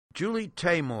Julie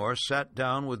Taymor sat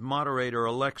down with moderator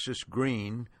Alexis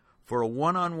Green for a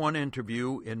one-on-one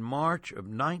interview in March of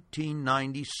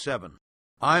 1997.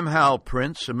 I'm Hal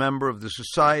Prince, a member of the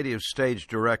Society of Stage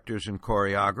Directors and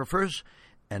Choreographers,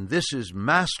 and this is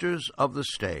Masters of the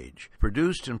Stage,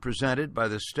 produced and presented by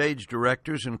the Stage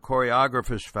Directors and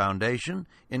Choreographers Foundation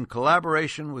in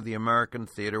collaboration with the American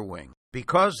Theater Wing.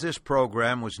 Because this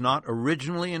program was not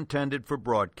originally intended for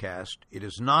broadcast, it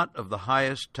is not of the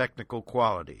highest technical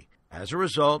quality. As a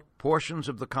result, portions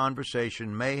of the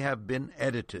conversation may have been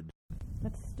edited.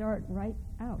 Let's start right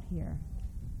out here.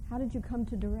 How did you come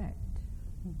to direct?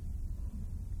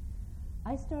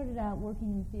 I started out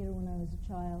working in theater when I was a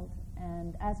child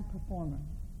and as a performer.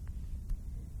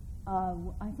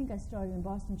 I think I started in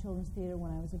Boston Children's Theater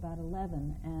when I was about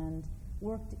 11 and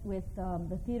worked with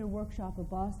the Theater Workshop of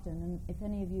Boston. And if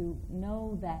any of you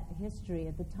know that history,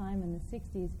 at the time in the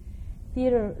 60s,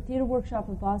 Theater Workshop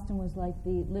of Boston was like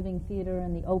the living theater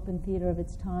and the open theater of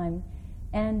its time.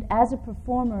 And as a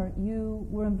performer, you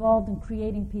were involved in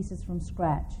creating pieces from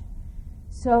scratch.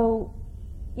 So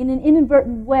in an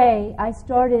inadvertent way, I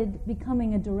started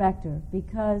becoming a director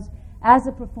because as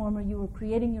a performer, you were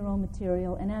creating your own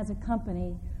material, and as a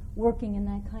company, working in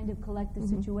that kind of collective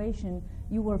situation,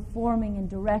 you were forming and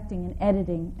directing and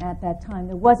editing at that time.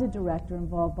 There was a director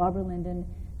involved, Barbara Linden,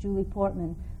 Julie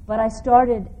Portman, but I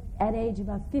started at age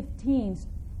about 15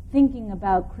 thinking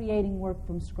about creating work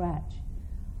from scratch.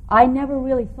 I never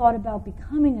really thought about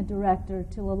becoming a director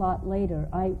till a lot later.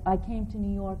 I came to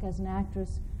New York as an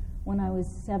actress when I was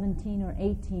 17 or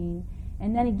 18,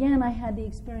 and then again I had the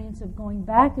experience of going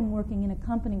back and working in a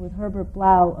company with Herbert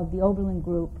Blau of the Oberlin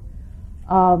Group.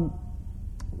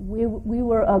 We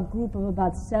were a group of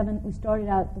about 7. We started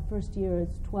out the first year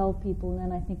as 12 people, and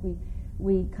then I think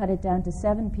we cut it down to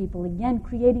 7 people, again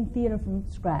creating theater from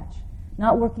scratch.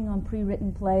 Not working on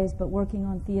pre-written plays, but working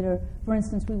on theater. For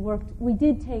instance, we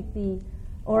did take the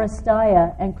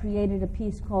Oresteia and created a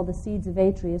piece called The Seeds of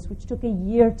Atreus, which took a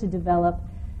year to develop,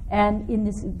 and in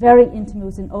this very intimate, it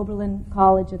was in Oberlin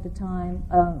College at the time.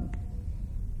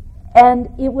 And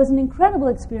it was an incredible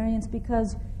experience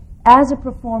because as a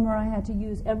performer, I had to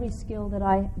use every skill that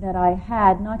I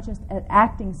had, not just an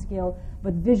acting skill,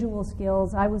 but visual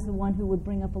skills. I was the one who would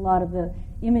bring up a lot of the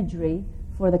imagery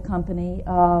for the company.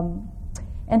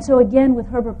 And so again, with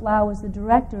Herbert Blau as the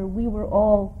director, we were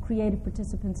all creative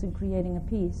participants in creating a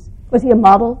piece. Was he a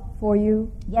model for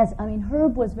you? Yes, I mean,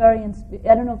 Herb was very,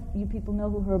 I don't know if you people know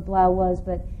who Herb Blau was,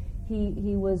 but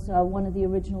he was one of the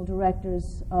original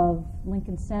directors of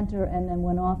Lincoln Center and then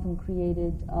went off and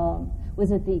created,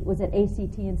 was at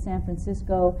ACT in San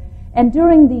Francisco. And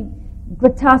during the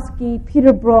Grotowski,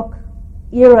 Peter Brook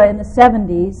era in the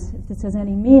 70s, if this has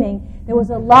any meaning, there was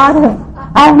a lot of,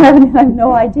 I have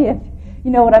no idea if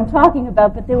you know what I'm talking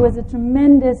about, but there was a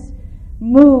tremendous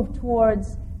move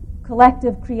towards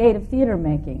collective creative theater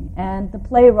making, and the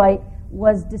playwright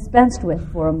was dispensed with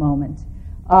for a moment.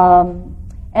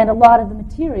 And a lot of the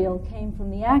material came from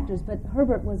the actors, but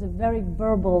Herbert was a very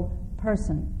verbal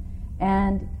person.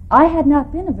 And I had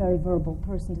not been a very verbal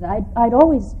person. I'd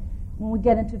always, when we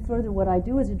get into further what I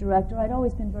do as a director, I'd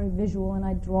always been very visual, and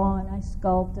I draw and I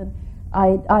sculpt, and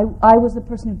I was the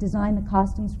person who designed the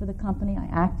costumes for the company. I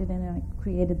acted in it, I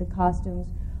created the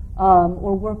costumes,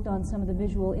 or worked on some of the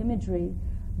visual imagery.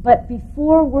 But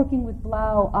before working with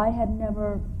Blau, I had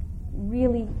never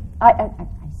really, I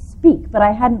speak, but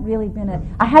I hadn't really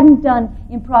I hadn't done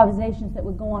improvisations that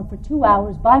would go on for 2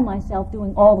 hours by myself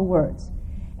doing all the words.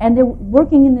 And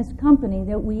working in this company,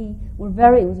 that it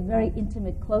was a very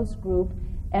intimate, close group,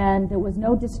 and there was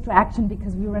no distraction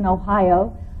because we were in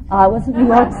Ohio. It wasn't New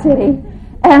York City.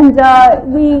 And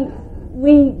we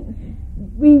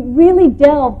really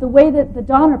delved, the way that the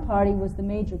Donner Party was the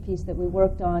major piece that we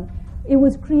worked on. It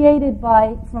was created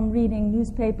from reading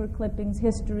newspaper clippings,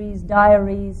 histories,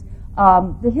 diaries,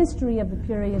 the history of the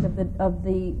period of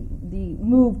the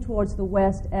move towards the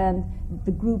West, and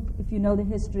the group, if you know the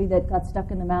history, that got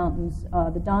stuck in the mountains,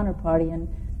 the Donner Party, and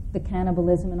the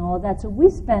cannibalism and all of that. So we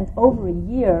spent over a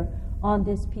year on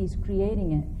this piece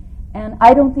creating it. And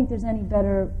I don't think there's any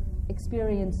better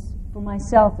experience for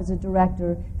myself as a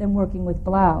director than working with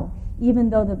Blau, even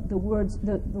though the words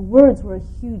were a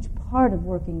huge part of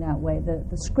working that way.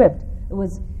 The script,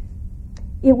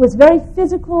 it was very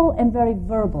physical and very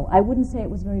verbal. I wouldn't say it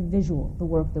was very visual, the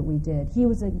work that we did. He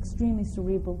was an extremely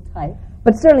cerebral type.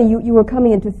 But certainly you were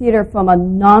coming into theater from a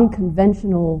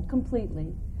non-conventional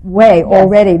completely way, yes,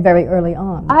 already very early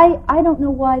on. I don't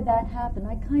know why that happened.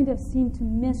 I kind of seemed to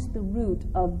miss the root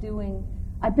of doing.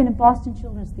 I've been in Boston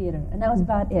Children's Theater, and that was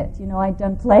about it. You know, I'd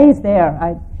done plays there.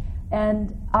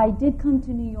 And I did come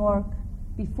to New York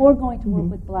before going to work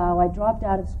with Blau, I dropped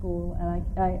out of school, and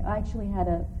I actually had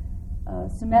a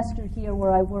semester here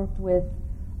where I worked with,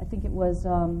 I think it was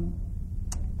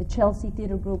the Chelsea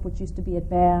Theatre Group, which used to be at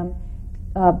BAM,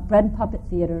 Bread and Puppet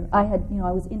Theatre. I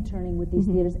was interning with these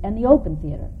theaters, and the Open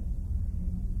Theatre,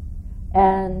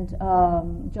 and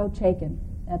Joe Chaikin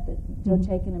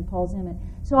and Paul Zimmet.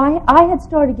 So I had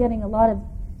started getting a lot of,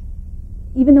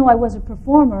 even though I was a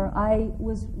performer, I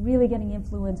was really getting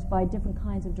influenced by different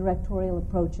kinds of directorial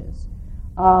approaches,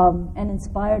 and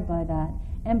inspired by that.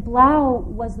 And Blau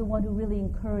was the one who really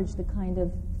encouraged the kind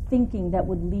of thinking that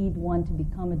would lead one to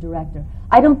become a director.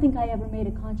 I don't think I ever made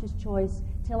a conscious choice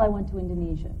till I went to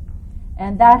Indonesia.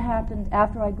 And that happened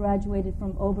after I graduated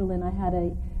from Oberlin. I had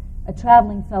a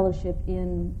traveling fellowship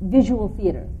in visual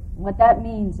theater. What that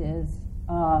means is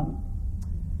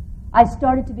I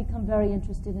started to become very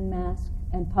interested in mask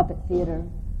and puppet theater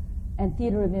and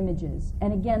theater of images.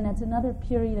 And again, that's another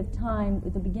period of time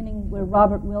at the beginning where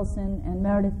Robert Wilson and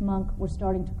Meredith Monk were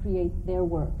starting to create their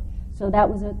work. So that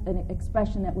was an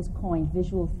expression that was coined,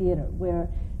 visual theater, where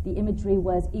the imagery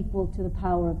was equal to the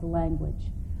power of the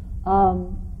language.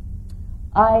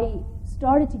 I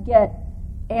started to get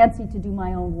antsy to do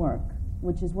my own work,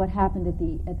 which is what happened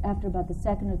after about the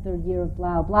second or third year of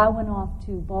Blau. Blau went off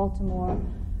to Baltimore.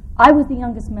 I was the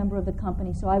youngest member of the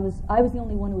company, so I was the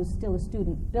only one who was still a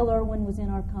student. Bill Irwin was in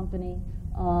our company,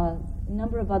 a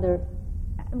number of other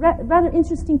rather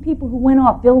interesting people who went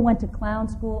off. Bill went to clown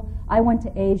school. I went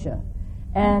to Asia.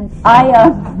 And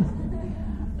I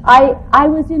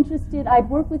was interested. I'd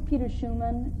worked with Peter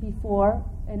Schumann before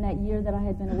in that year that I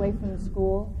had been away from the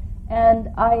school. And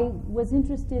I was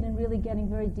interested in really getting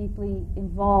very deeply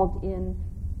involved in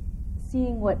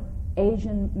seeing what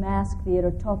Asian mask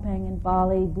theater, Topeng in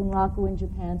Bali, Bunraku in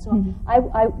Japan. So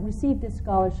I received this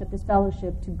scholarship, this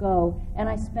fellowship to go, and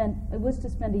it was to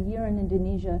spend a year in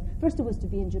Indonesia. First it was to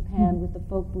be in Japan with the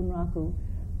folk Bunraku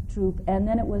troupe, and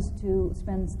then it was to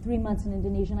spend 3 months in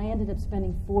Indonesia, and I ended up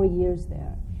spending 4 years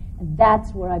there. And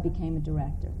that's where I became a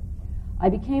director. I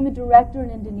became a director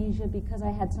in Indonesia because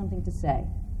I had something to say.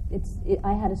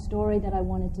 I had a story that I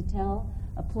wanted to tell,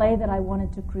 a play that I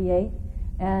wanted to create.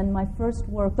 And my first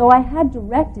work, though I had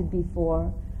directed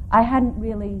before, I hadn't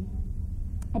really,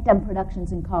 I'd done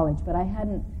productions in college, but I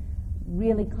hadn't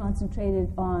really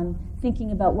concentrated on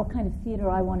thinking about what kind of theater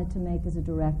I wanted to make as a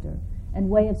director. And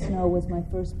Way of Snow was my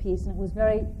first piece, and it was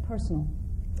very personal.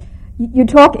 You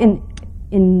talk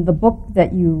in the book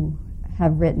that you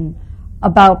have written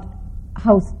about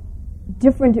how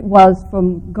different it was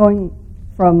from going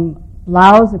from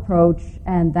Blau's approach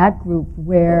and that group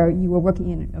where you were working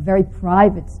in a very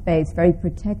private space, very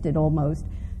protected almost,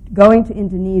 going to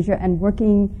Indonesia and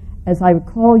working, as I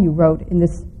recall you wrote, in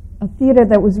a theater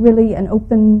that was really an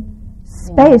open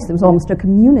space. It was almost a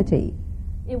community.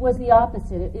 It was the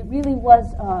opposite. It really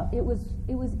was. It was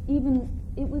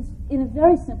in a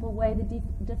very simple way the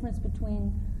difference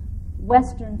between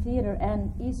Western theater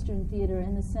and Eastern theater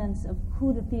in the sense of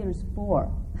who the theater's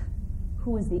for.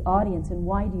 Who is the audience and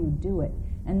why do you do it?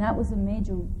 And that was a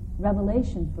major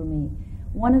revelation for me.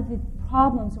 One of the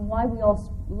problems and why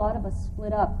a lot of us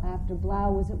split up after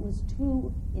Blau was it was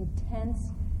too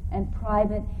intense and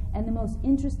private, and the most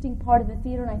interesting part of the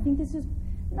theater, and I think this is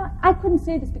not, I couldn't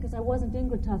say this because I wasn't in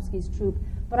Grotowski's troupe,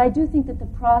 but I do think that the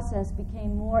process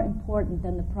became more important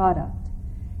than the product.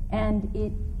 And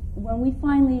when we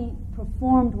finally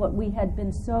performed what we had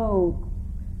been so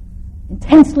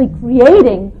intensely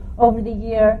creating over the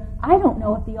year, I don't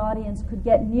know if the audience could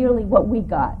get nearly what we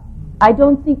got. I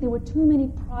don't think there were too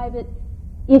many private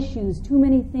issues, too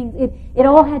many things. It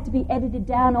all had to be edited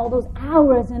down, all those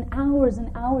hours and hours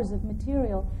and hours of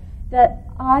material that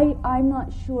I'm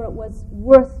not sure it was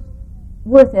worth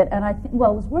it. And it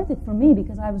was worth it for me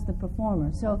because I was the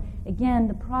performer. So again,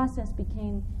 the process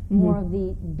became more of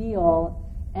the be-all.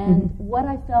 And what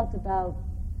I felt about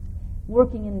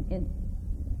working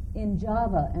in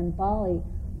Java and Bali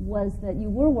was that you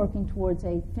were working towards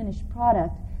a finished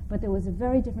product, but there was a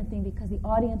very different thing because the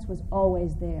audience was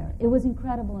always there. It was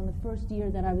incredible. In the first year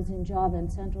that I was in Java, in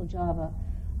Central Java,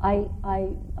 I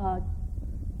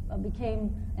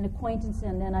became an acquaintance,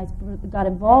 and then I got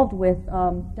involved with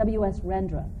W.S.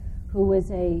 Rendra, who was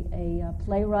a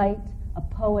playwright, a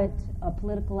poet, a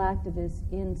political activist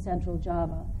in Central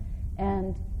Java.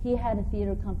 And he had a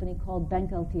theater company called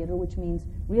Bengkel Theater, which means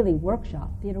really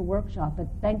theater workshop.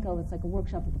 But Bengkel is like a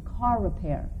workshop of a car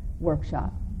repair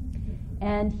workshop.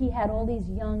 And he had all these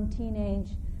young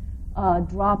teenage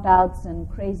dropouts and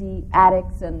crazy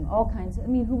addicts and all kinds of,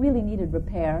 who really needed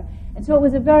repair. And so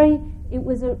it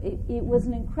was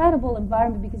an incredible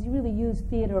environment because you really used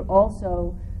theater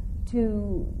also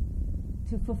to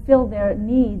fulfill their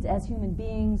needs as human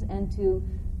beings and to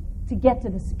get to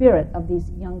the spirit of these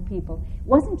young people. It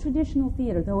wasn't traditional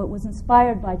theater, though it was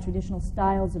inspired by traditional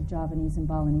styles of Javanese and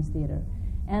Balinese theater.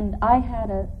 And I had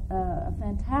a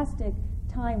fantastic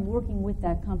time working with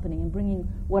that company and bringing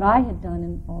what I had done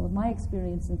in all of my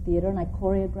experience in theater, and I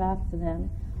choreographed for them.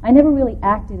 I never really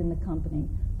acted in the company,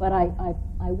 but I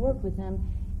worked with them.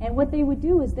 And what they would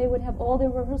do is they would have all their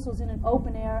rehearsals in an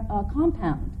open-air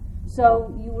compound.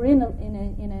 So you were in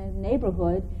a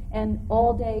neighborhood, and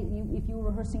all day, if you were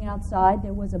rehearsing outside,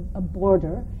 there was a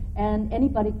border, and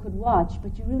anybody could watch,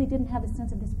 but you really didn't have a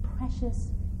sense of this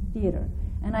precious theater.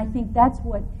 And I think that's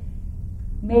what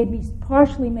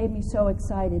partially made me so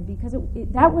excited, because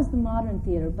that was the modern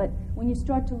theater. But when you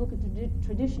start to look at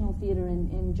traditional theater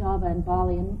in Java and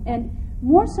Bali, and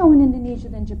more so in Indonesia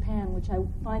than Japan, which I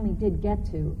finally did get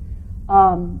to,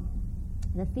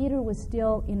 the theater was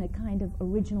still in a kind of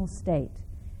original state.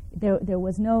 There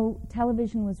was no,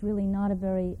 television was really not a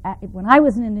very, when I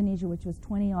was in Indonesia, which was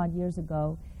 20-odd years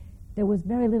ago, there was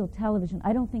very little television.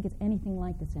 I don't think it's anything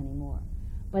like this anymore.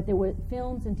 But there were,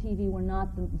 films and TV were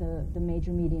not the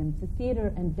major mediums. The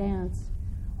theater and dance,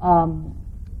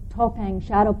 topeng,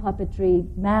 shadow puppetry,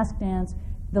 mask dance,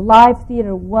 the live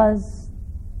theater was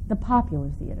the popular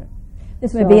theater.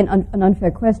 This may be an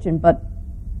unfair question, but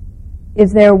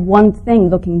is there one thing,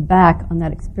 looking back on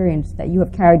that experience, that you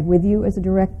have carried with you as a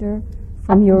director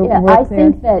from your work there? I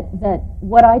think that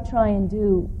what I try and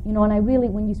do, and I really,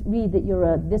 when you read that you're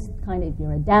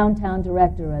a downtown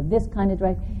director, or this kind of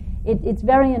director, it's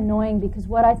very annoying, because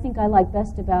what I think I like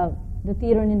best about the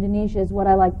theater in Indonesia is what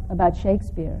I like about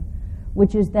Shakespeare,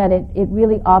 which is that it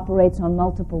really operates on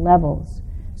multiple levels,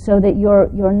 so that your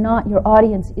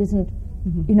audience isn't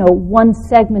one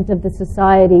segment of the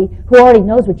society who already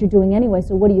knows what you're doing anyway.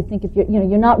 So what do you think if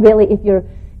you're not really, if you're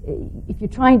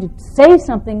trying to say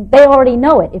something, they already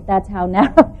know it, if that's how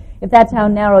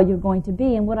narrow you're going to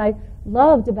be. And what I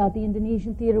loved about the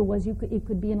Indonesian theater was it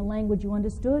could be in a language you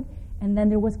understood, and then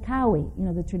there was Kawi,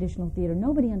 the traditional theater.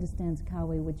 Nobody understands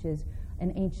Kawi, which is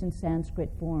an ancient Sanskrit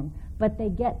form, but they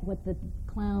get what the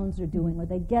clowns are doing, or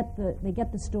they get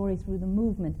the story through the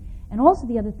movement. And also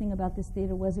the other thing about this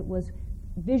theater was it was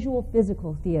visual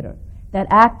physical theater, that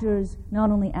actors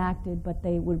not only acted, but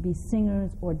they would be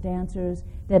singers or dancers,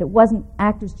 that it wasn't,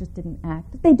 actors just didn't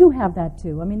act. They do have that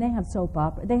too. I mean, they have soap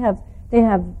opera, they have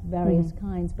various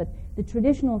kinds, but the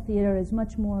traditional theater is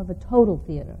much more of a total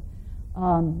theater.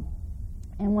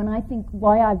 And when I think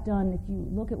why I've done, if you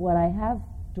look at what I have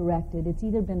directed, it's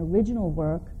either been original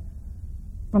work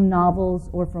from novels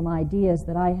or from ideas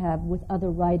that I have with other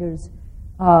writers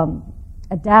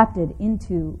adapted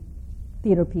into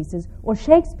theater pieces, or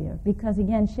Shakespeare, because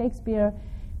again, Shakespeare,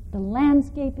 the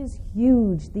landscape is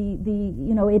huge.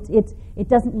 It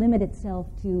doesn't limit itself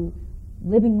to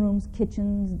living rooms,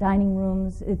 kitchens, dining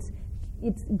rooms. It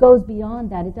goes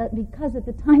beyond that. Because at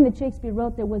the time that Shakespeare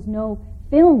wrote, there was no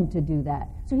film to do that.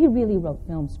 So he really wrote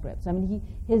film scripts. I mean,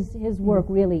 his work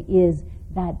really is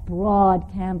that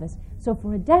broad canvas. So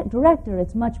for a director,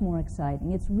 it's much more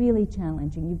exciting. It's really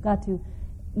challenging. You've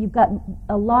got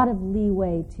a lot of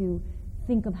leeway to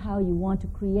think of how you want to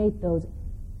create those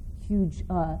huge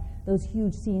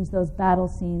scenes, those battle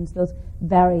scenes, those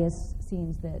various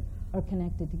scenes that are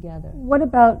connected together. What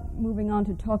about moving on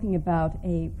to talking about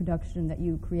a production that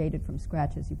you created from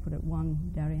scratch, as you put it, Wan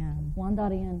Darien? Wan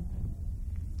Darien.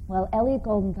 Well, Elliot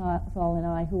Goldenthal and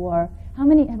I,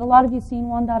 have a lot of you seen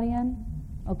Wan Darien?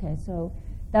 Okay, so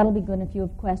that'll be good. If you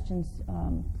have questions,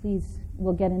 please,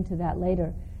 we'll get into that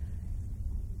later.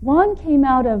 Wan came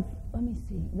out of,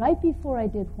 right before I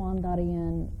did Wan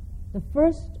Darien, the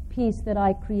first piece that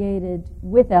I created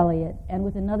with Elliot and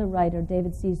with another writer,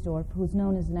 David Seesdorf, who's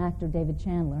known as an actor, David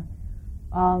Chandler,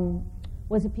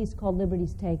 was a piece called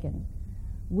Liberties Taken,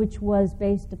 which was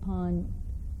based upon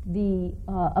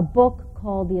a book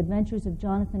called The Adventures of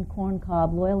Jonathan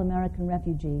Corncob, Loyal American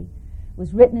Refugee. It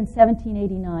was written in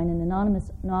 1789, an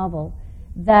anonymous novel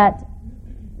that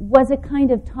was a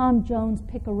kind of Tom Jones,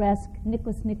 picaresque,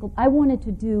 Nicholas Nickleby. I wanted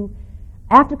to do,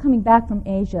 after coming back from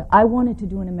Asia, I wanted to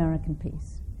do an American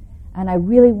piece. And I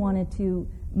really wanted to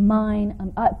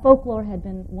mine, folklore had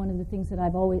been one of the things that I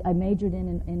majored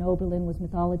in Oberlin, was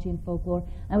mythology and folklore.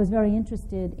 I was very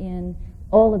interested in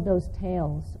all of those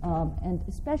tales, and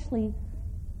especially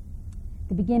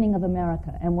the beginning of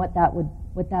America and what that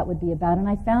would be about. And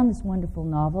I found this wonderful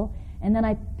novel, and then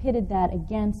I pitted that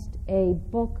against a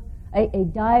book, a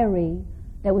diary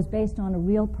that was based on a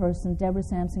real person, Deborah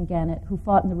Sampson Gannett, who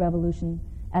fought in the Revolution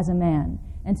as a man.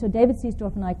 And so David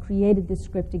Seesdorf and I created this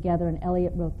script together, and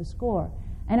Elliot wrote the score.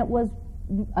 And it was,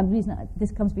 a reason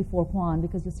this comes before Juan,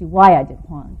 because you'll see why I did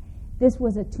Juan. This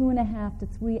was a 2.5 to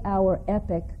 3 hour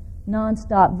epic,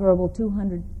 non-stop verbal,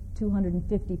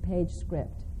 250-page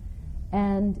script.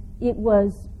 And it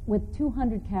was with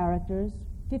 200 characters,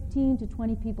 15 to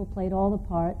 20 people played all the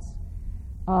parts.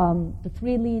 The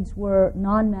 3 leads were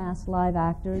non-masked live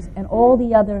actors, and all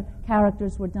the other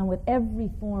characters were done with every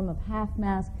form of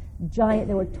half-mask, giant.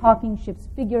 There were talking ships,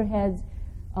 figureheads.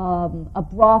 A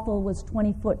brothel was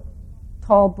 20-foot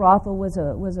tall. Brothel was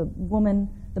a woman.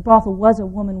 The brothel was a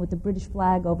woman with the British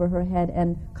flag over her head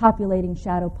and copulating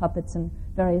shadow puppets in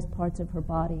various parts of her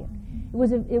body.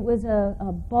 It was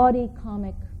a bawdy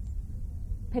comic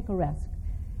picaresque,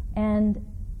 and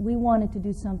we wanted to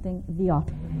do something the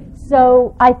opposite.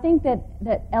 So I think that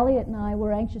Elliot and I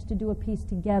were anxious to do a piece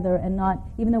together, and not,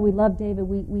 even though we loved David,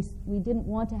 we didn't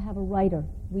want to have a writer.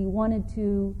 We wanted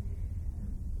to.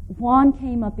 Juan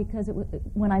came up because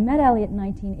when I met Elliot in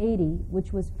 1980,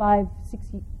 which was 8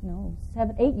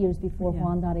 years before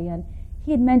Juan Darien,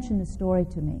 he had mentioned the story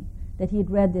to me, that he had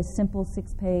read this simple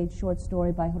 6-page short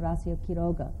story by Horacio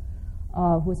Quiroga,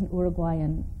 who was an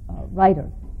Uruguayan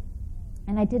writer.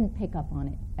 And I didn't pick up on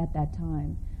it at that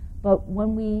time. But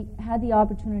when we had the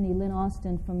opportunity, Lynn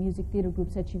Austin from Music Theater Group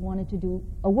said she wanted to do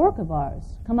a work of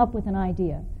ours, come up with an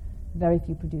idea. Very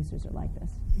few producers are like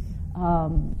this.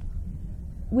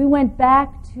 We went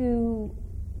back to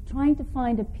trying to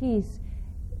find a piece,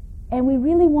 and we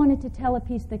really wanted to tell a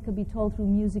piece that could be told through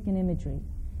music and imagery,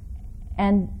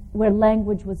 and where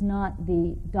language was not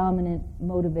the dominant,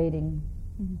 motivating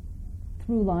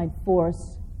through-line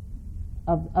force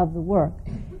of the work.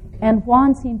 And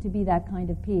Juan seemed to be that kind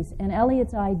of piece. And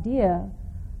Elliot's idea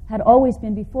had always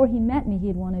been, before he met me, he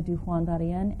had wanted to do Juan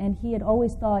Darien, and he had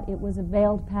always thought it was a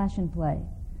veiled passion play.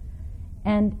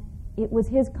 And it was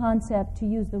his concept to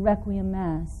use the Requiem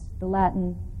Mass, the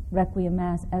Latin Requiem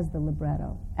Mass, as the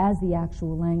libretto, as the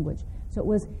actual language. So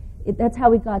that's how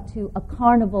we got to a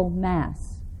carnival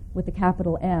mass with the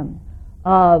capital M.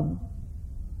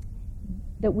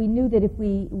 That we knew that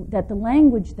that the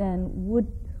language then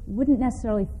wouldn't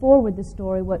necessarily forward the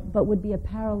story, but would be a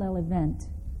parallel event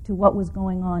to what was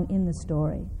going on in the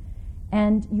story.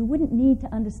 And you wouldn't need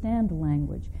to understand the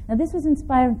language. Now, this was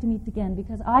inspiring to me again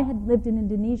because I had lived in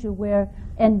Indonesia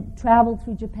and traveled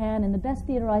through Japan, and the best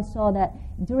theater I saw that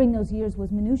during those years was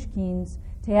Minushkin's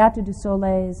Théâtre du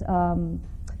Soleil's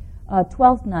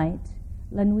 12th Night,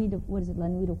 La Nuit de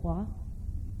Roi?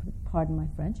 Pardon my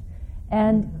French.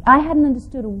 And I hadn't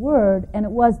understood a word, and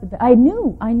it was I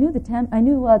knew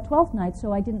 12th Night,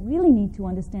 so I didn't really need to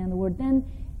understand the word. Then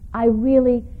I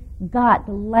really got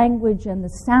the language and the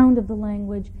sound of the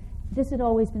language. This had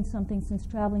always been something since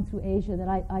traveling through Asia that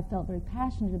I felt very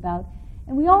passionate about.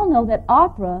 And we all know that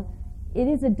opera, it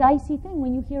is a dicey thing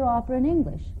when you hear opera in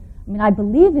English. I mean, I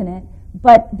believe in it,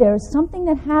 but there's something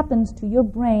that happens to your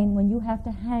brain when you have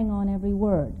to hang on every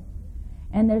word.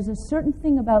 And there's a certain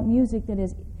thing about music that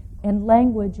is, and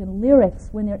language and lyrics,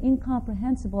 when they're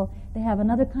incomprehensible, they have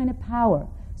another kind of power.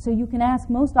 So you can ask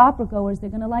most opera goers, they're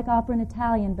going to like opera in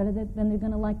Italian better than they're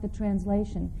going to like the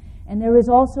translation. And there is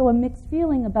also a mixed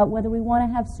feeling about whether we want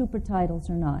to have super titles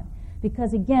or not.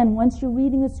 Because again, once you're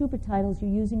reading the super titles, you're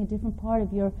using a different part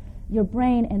of your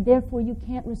brain, and therefore you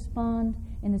can't respond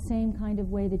in the same kind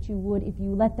of way that you would if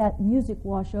you let that music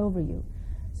wash over you.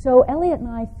 So Elliot and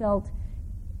I felt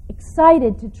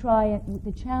excited to try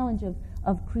the challenge of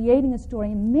creating a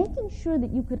story and making sure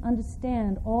that you could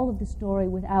understand all of the story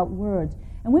without words.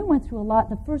 And we went through a lot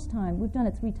the first time. We've done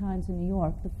it 3 times in New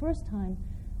York. The first time,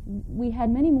 we had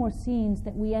many more scenes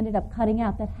that we ended up cutting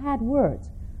out that had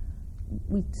words.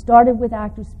 We started with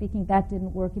actors speaking. That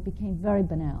didn't work. It became very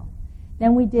banal.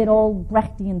 Then we did old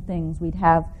Brechtian things. We'd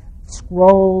have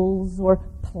scrolls or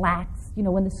plaques. You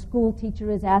know, when the school teacher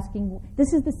is asking,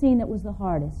 this is the scene that was the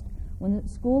hardest. When the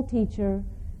school teacher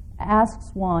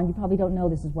asks Juan, you probably don't know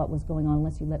this is what was going on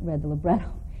unless you read the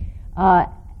libretto,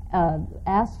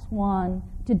 asks Juan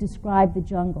to describe the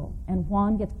jungle. And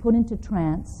Juan gets put into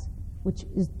trance, which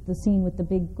is the scene with the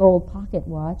big gold pocket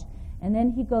watch, and then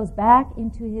he goes back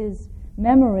into his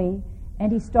memory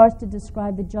and he starts to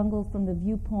describe the jungle from the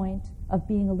viewpoint of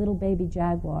being a little baby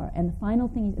jaguar. And the final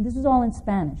thing, this is all in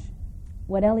Spanish.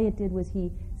 What Elliot did was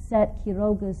he set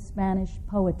Quiroga's Spanish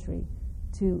poetry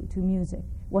to music.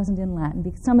 It wasn't in Latin,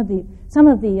 because some of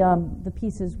the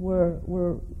pieces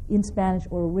were in Spanish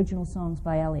or original songs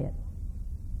by Elliot.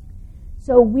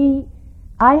 So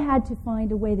I had to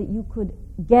find a way that you could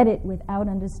get it without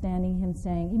understanding him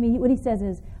saying. I mean, what he says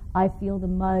is, "I feel the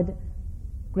mud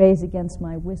graze against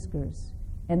my whiskers,"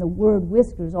 and the word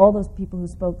whiskers. All those people who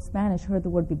spoke Spanish heard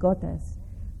the word bigotes,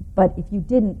 but if you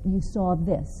didn't, you saw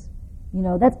this. You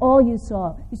know, that's all you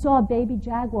saw. You saw a baby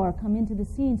jaguar come into the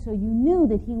scene, so you knew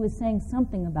that he was saying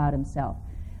something about himself.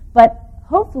 But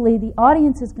hopefully the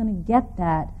audience is going to get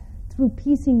that through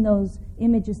piecing those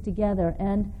images together.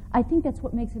 And I think that's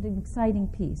what makes it an exciting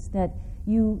piece, that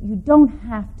you don't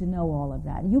have to know all of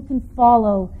that. You can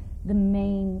follow the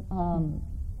main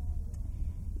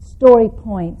story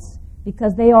points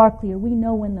because they are clear. We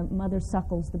know when the mother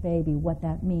suckles the baby, what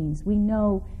that means. We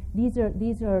know these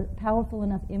are powerful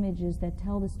enough images that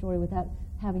tell the story without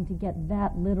having to get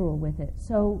that literal with it.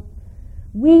 So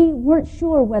we weren't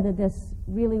sure whether this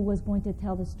really was going to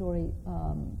tell the story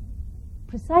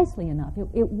precisely enough.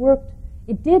 It worked.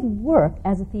 It did work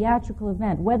as a theatrical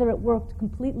event. Whether it worked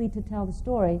completely to tell the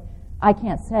story, I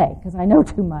can't say because I know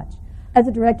too much. As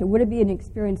a director, would it be an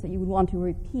experience that you would want to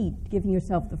repeat, giving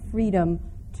yourself the freedom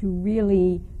to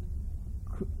really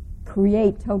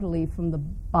create totally from the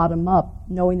bottom up,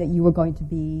 knowing that you were going to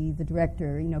be the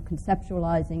director, you know,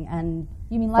 conceptualizing and...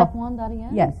 You mean like Juan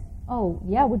Darien? Yes. Oh,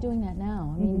 yeah, we're doing that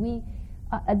now.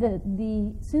 I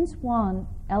mean, since Juan,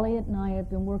 Elliot and I have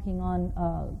been working on,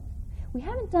 we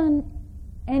haven't done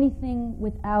anything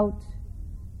without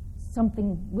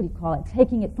something, what do you call it,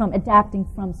 adapting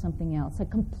from something else, a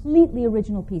completely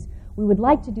original piece. We would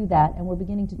like to do that, and we're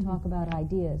beginning to talk about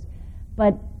ideas.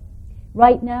 But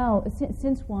right now,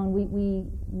 since Juan,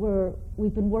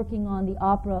 we've been working on the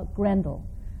opera Grendel,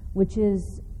 which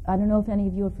is, I don't know if any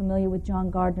of you are familiar with John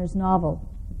Gardner's novel.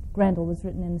 Grendel was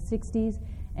written in the 60s,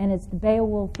 and it's the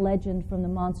Beowulf legend from the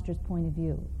monster's point of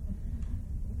view.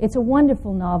 It's a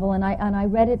wonderful novel, and I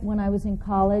read it when I was in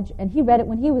college, and he read it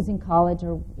when he was in college,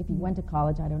 or if he went to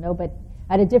college, I don't know, but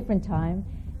at a different time.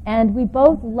 And we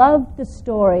both loved the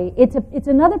story. It's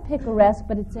another picaresque,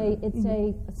 but it's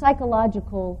a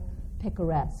psychological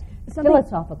picaresque,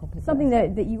 philosophical picaresque. Something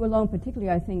that you alone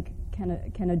particularly, I think,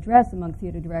 can address among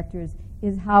theater directors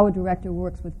is how a director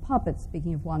works with puppets,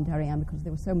 speaking of Juan Darien, because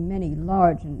there were so many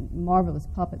large and marvelous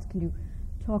puppets. Can you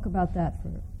talk about that for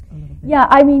a little bit? Yeah,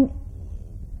 I mean,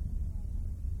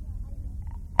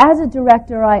 as a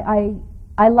director,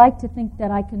 I like to think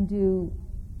that I can do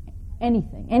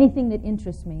anything that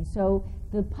interests me. So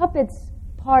the puppets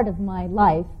part of my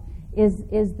life is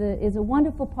a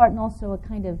wonderful part and also a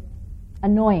kind of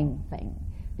annoying thing,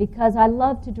 because I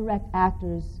love to direct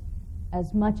actors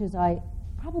as much as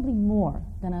probably more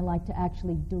than I like to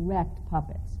actually direct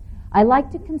puppets. I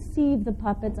like to conceive the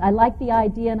puppets, I like the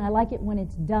idea, and I like it when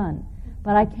it's done.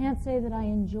 But I can't say that I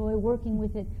enjoy working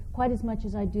with it quite as much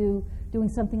as I do doing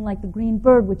something like The Green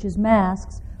Bird, which is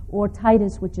masks, or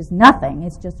Titus, which is nothing.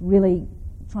 It's just really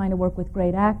trying to work with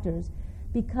great actors.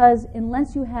 Because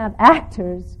unless you have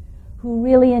actors who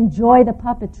really enjoy the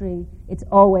puppetry, it's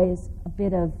always a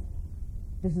bit of,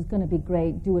 this is going to be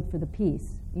great, do it for the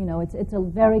piece. You know, it's a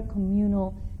very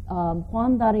communal.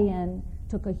 Juan Darien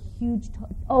took a huge,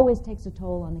 always takes a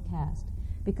toll on the cast,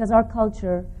 because our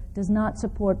culture does not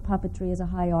support puppetry as a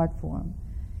high art form.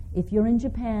 If you're in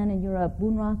Japan and you're a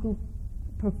bunraku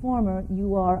performer,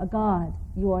 you are a god.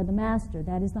 You are the master.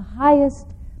 That is the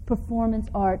highest performance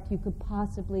art you could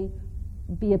possibly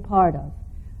be a part of.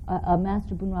 A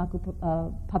master bunraku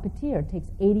puppeteer takes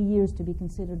 80 years to be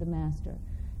considered a master.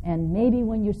 And maybe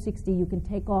when you're 60, you can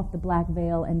take off the black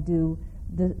veil and do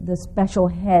the special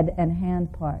head and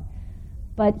hand part.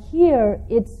 But here,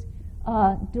 it's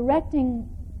directing,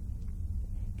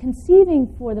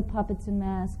 conceiving for the puppets and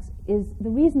masks is, the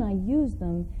reason I use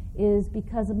them is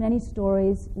because of many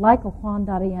stories, like a Juan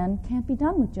Darien, can't be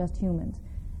done with just humans.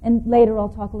 And later I'll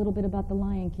talk a little bit about The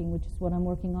Lion King, which is what I'm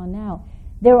working on now.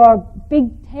 There are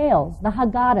big tales, the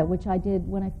Haggadah, which I did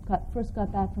when I first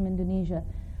got back from Indonesia.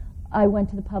 I went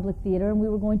to the public theater and we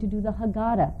were going to do the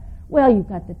Haggadah. Well, you've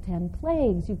got the 10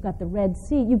 plagues, you've got the Red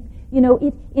Sea. You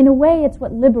know, in a way, it's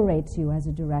what liberates you as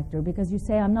a director, because you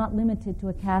say, I'm not limited to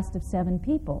a cast of 7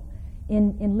 people.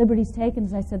 In Liberties Taken,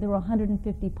 as I said, there were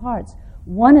 150 parts.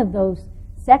 One of those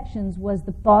sections was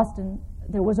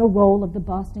there was a role of the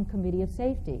Boston Committee of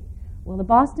Safety. Well, the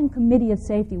Boston Committee of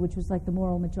Safety, which was like the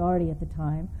moral majority at the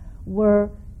time,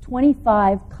 were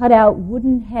 25 cut-out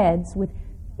wooden heads with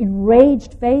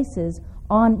enraged faces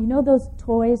on, you know those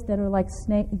toys that are like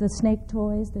the snake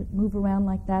toys that move around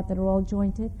like that are all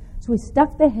jointed? So we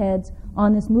stuck the heads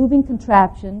on this moving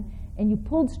contraption, and you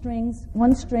pulled strings,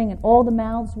 one string, and all the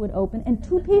mouths would open, and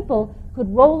 2 people could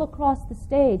roll across the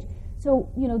stage.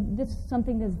 So, you know, this is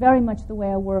something that's very much the way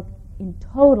I work in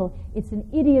total. It's an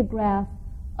ideograph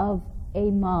of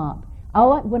a mob.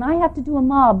 When I have to do a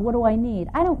mob, what do I need?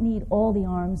 I don't need all the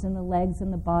arms and the legs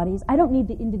and the bodies. I don't need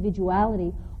the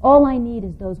individuality. All I need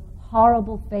is those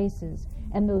horrible faces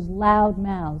and those loud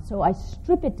mouths. So I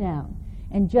strip it down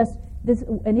and just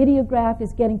An ideograph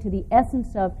is getting to the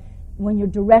essence of when you're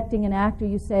directing an actor,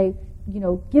 you say,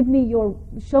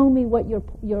 show me what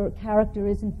your character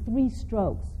is in 3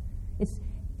 strokes. It's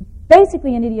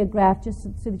basically an ideograph, just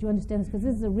so that you understand this, because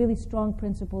this is a really strong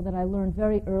principle that I learned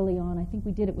very early on. I think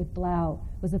we did it with Blau.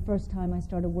 It was the first time I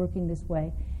started working this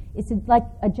way. It's like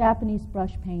a Japanese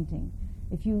brush painting.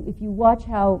 If you watch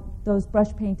how those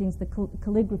brush paintings, the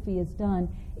calligraphy is done,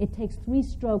 it takes 3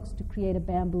 strokes to create a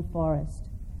bamboo forest.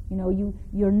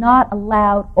 You're not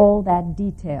allowed all that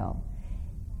detail.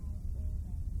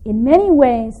 In many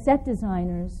ways, set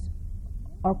designers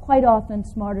are quite often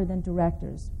smarter than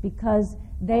directors because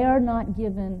they are not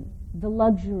given the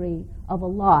luxury of a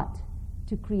lot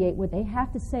to create where they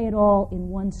have to say it all in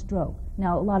 1 stroke.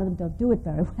 Now, a lot of them don't do it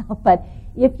very well, but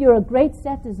if you're a great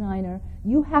set designer,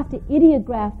 you have to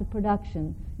ideograph the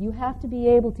production. You have to be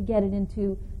able to get it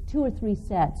into 2 or 3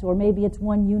 sets, or maybe it's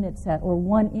 1 unit set or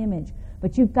 1 image,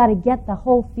 but you've got to get the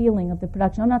whole feeling of the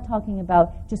production. I'm not talking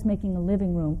about just making a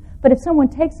living room, but if someone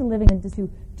takes a living room to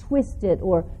twist it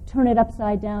or turn it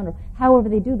upside down or however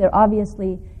they do, they're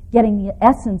obviously getting the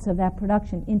essence of that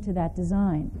production into that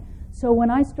design. So when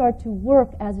I start to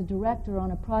work as a director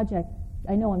on a project,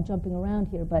 I know I'm jumping around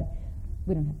here, but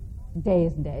we don't have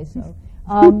days and days, so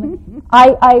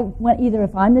I went either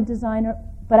if I'm the designer,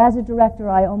 but as a director,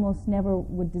 I almost never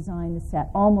would design the set,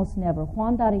 almost never.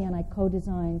 Juan Darien I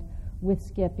co-designed with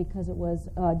Skip because it was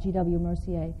G.W.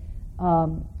 Mercier.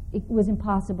 It was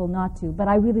impossible not to, but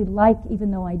I really like,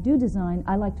 even though I do design,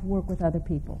 I like to work with other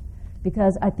people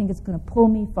because I think it's going to pull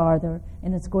me farther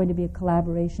and it's going to be a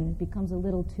collaboration. It becomes a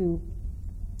little too,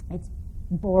 it's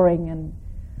boring and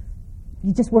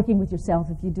you're just working with yourself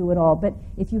if you do it all. But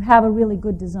if you have a really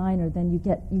good designer, then you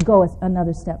go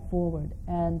another step forward.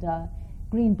 And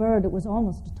Green Bird, it was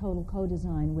almost a total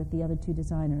co-design with the other 3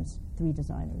 designers.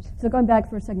 So going back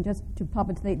for a second just to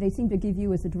puppets, they seem to give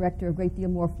you as a director a great deal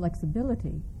more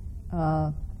flexibility.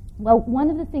 Well, one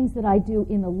of the things that I do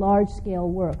in the large-scale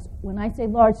works, when I say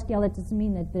large-scale, it doesn't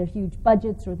mean that they're huge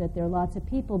budgets or that there are lots of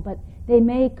people, but they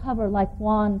may cover, like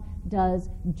Juan does,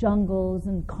 jungles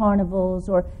and carnivals,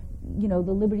 or the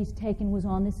Liberties Taken was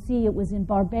on the sea, it was in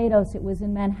Barbados, it was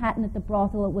in Manhattan at the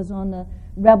brothel, it was on the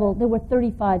Rebel. There were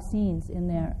 35 scenes in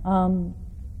there.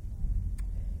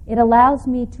 It allows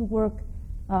me to work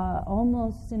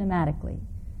almost cinematically.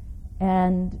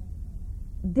 And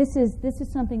this is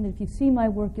something that if you see my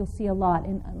work, you'll see a lot.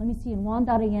 And let me see, in Juan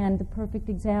Darien, the perfect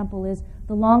example is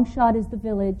the long shot is the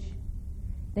village.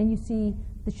 Then you see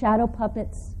the shadow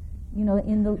puppets,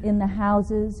 in the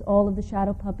houses, all of the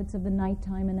shadow puppets of the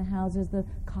nighttime in the houses, the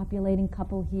copulating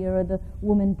couple here, or the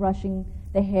woman brushing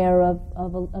the hair of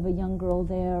a young girl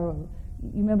there. Or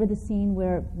you remember the scene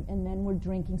where men were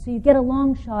drinking. So you get a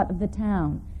long shot of the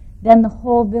town. Then the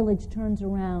whole village turns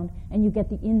around and you get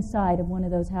the inside of one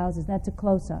of those houses. That's a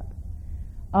close-up.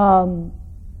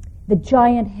 The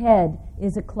giant head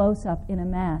is a close-up in a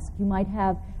mask. You might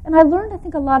have, and I learned, I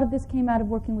think a lot of this came out of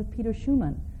working with Peter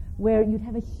Schumann, where you'd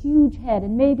have a huge head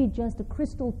and maybe just a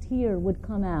crystal tear would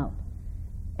come out.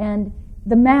 And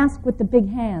the mask with the big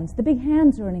hands. The big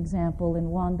hands are an example in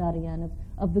Juan Darien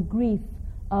of the grief,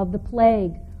 of the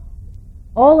plague.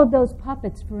 All of those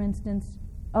puppets, for instance,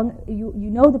 you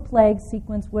know the plague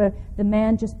sequence where the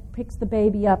man just picks the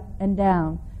baby up and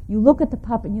down. You look at the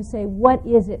puppet and you say, what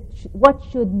is it? What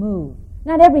should move?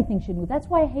 Not everything should move. That's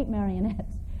why I hate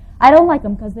marionettes. I don't like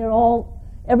them because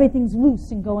everything's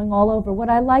loose and going all over. What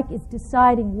I like is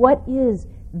deciding what is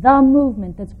the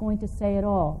movement that's going to say it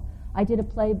all. I did a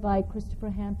play by Christopher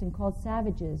Hampton called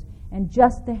Savages, and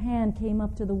just the hand came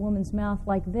up to the woman's mouth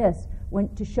like this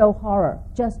to show horror.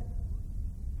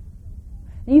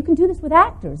 Now you can do this with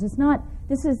actors.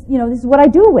 This is what I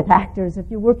do with actors. If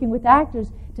you're working with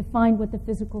actors, to find what the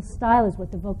physical style is,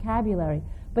 what the vocabulary.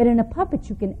 But in a puppet,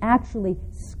 you can actually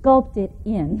sculpt it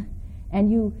in,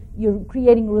 and you're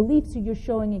creating relief, so you're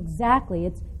showing exactly.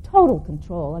 It's total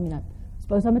control. I mean, I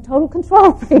suppose I'm a total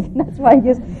control freak, and that's why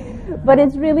but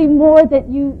it's really more that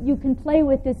you can play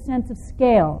with this sense of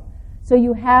scale. So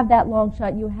you have that long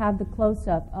shot, you have the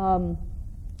close-up.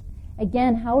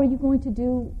 Again, how are you going to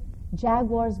do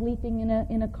jaguars leaping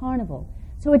in a carnival?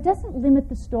 So it doesn't limit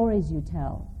the stories you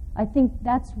tell. I think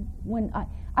that's when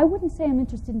I wouldn't say I'm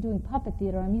interested in doing puppet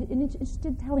theater. I'm interested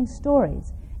in telling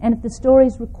stories. And if the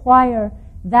stories require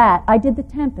that, I did The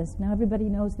Tempest. Now everybody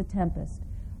knows The Tempest.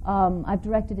 I've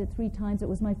directed it 3 times. It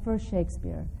was my first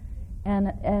Shakespeare.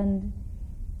 And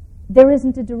there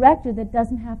isn't a director that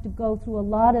doesn't have to go through a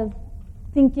lot of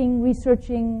thinking,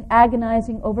 researching,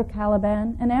 agonizing over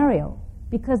Caliban and Ariel,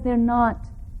 because they're not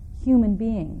human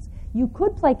beings. You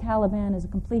could play Caliban as a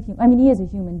complete human. I mean, he is a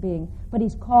human being, but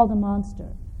he's called a monster.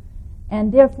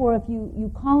 And therefore, if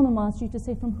you call him a monster, you have to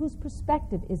say, from whose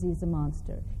perspective is he a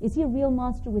monster? Is he a real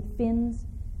monster with fins,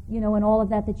 and all of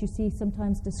that you see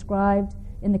sometimes described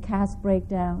in the caste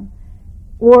breakdown?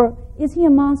 Or is he a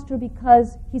monster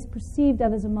because he's perceived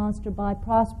of as a monster by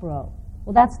Prospero?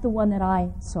 Well, that's the one that I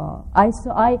saw.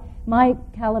 My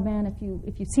Caliban,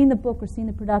 if you've seen the book or seen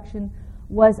the production,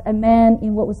 was a man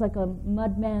in what was like a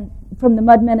mudman, from the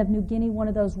Mudmen of New Guinea, one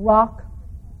of those rock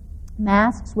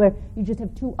masks where you just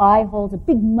have two eye holes, a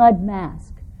big mud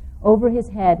mask over his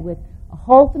head with a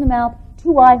hole for the mouth,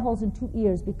 two eye holes and two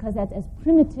ears, because that's as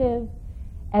primitive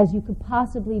as you could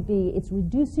possibly be. It's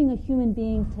reducing a human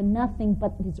being to nothing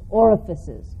but his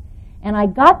orifices. And I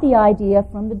got the idea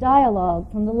from the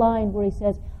dialogue, from the line where he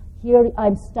says, "Here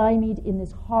I'm stymied in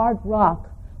this hard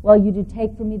rock while you do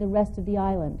take from me the rest of the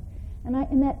island." And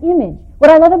in that image, what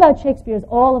I love about Shakespeare is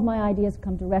all of my ideas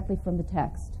come directly from the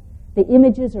text. The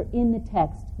images are in the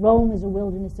text. Rome is a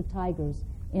wilderness of tigers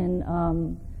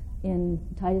in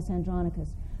Titus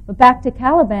Andronicus. But back to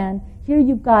Caliban, here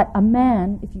you've got a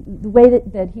man, the way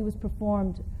that he was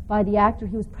performed by the actor,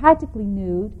 he was practically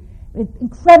nude, with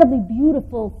incredibly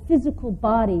beautiful physical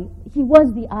body. He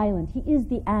was the island. He is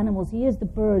the animals. He is the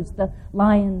birds, the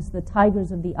lions, the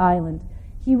tigers of the island.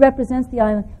 He represents the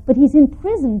island, but he's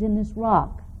imprisoned in this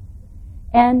rock.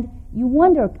 And you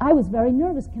wonder, I was very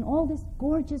nervous, can all this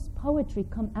gorgeous poetry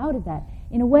come out of that?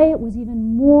 In a way, it was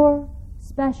even more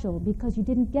special because you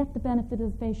didn't get the benefit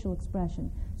of the facial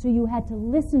expression. So you had to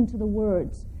listen to the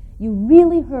words. You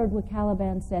really heard what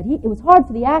Caliban said. It was hard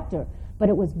for the actor, but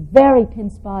it was very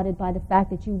pin-spotted by the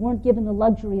fact that you weren't given the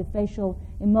luxury of facial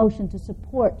emotion to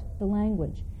support the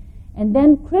language. And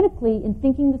then critically, in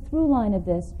thinking the through line of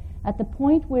this, at the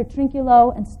point where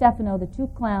Trinculo and Stefano, the two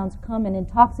clowns, come and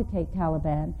intoxicate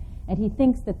Caliban, and he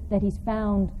thinks that he's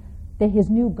found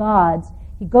his new gods,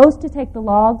 he goes to take the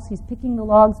logs, he's picking the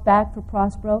logs back for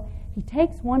Prospero, he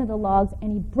takes one of the logs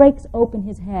and he breaks open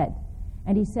his head.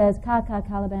 And he says,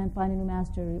 Caliban, find a new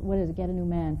master, what is it, get a new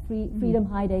man, freedom,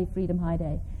 high day, freedom, high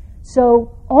day.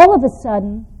 So all of a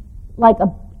sudden, like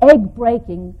an egg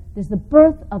breaking, there's the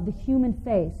birth of the human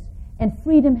face. And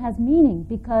freedom has meaning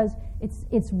because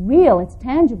it's real, it's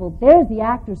tangible. There's the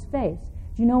actor's face.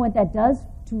 Do you know what that does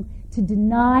to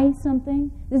deny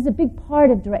something? This is a big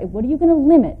part of directing. What are you going to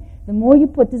limit? The more you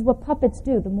put, this is what puppets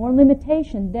do, the more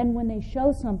limitation, then when they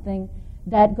show something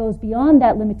that goes beyond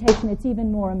that limitation, it's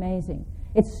even more amazing.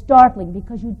 It's startling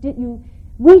because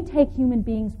we take human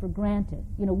beings for granted.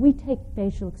 We take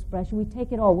facial expression, we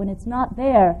take it all. When it's not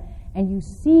there and you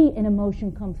see an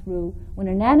emotion come through, when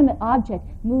an inanimate object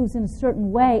moves in a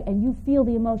certain way and you feel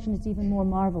the emotion, it's even more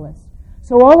marvelous.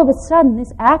 So all of a sudden,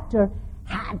 this actor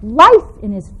had life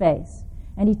in his face.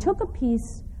 And he took a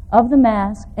piece of the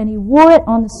mask and he wore it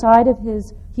on the side of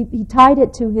he tied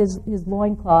it to his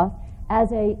loincloth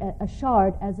as a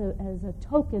shard, as a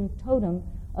totem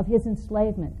of his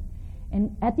enslavement.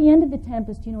 And at the end of the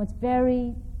Tempest, it's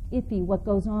very iffy what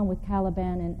goes on with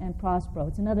Caliban and Prospero.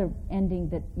 It's another ending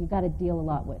that you got to deal a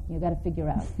lot with. You got to figure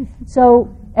out.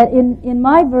 So in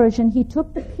my version, he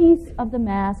took the piece of the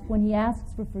mask when he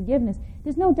asks for forgiveness.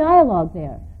 There's no dialogue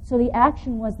there. So the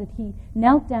action was that he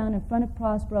knelt down in front of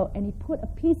Prospero and he put a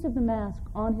piece of the mask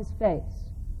on his face.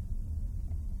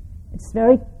 It's a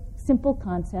very simple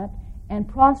concept. And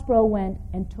Prospero went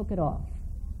and took it off.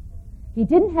 He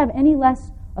didn't have any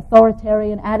less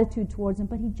authoritarian attitude towards him,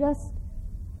 but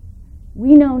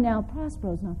we know now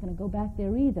Prospero's not going to go back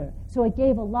there either. So it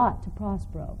gave a lot to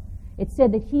Prospero. It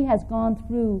said that he has gone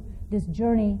through this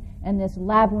journey and this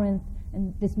labyrinth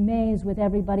and this maze with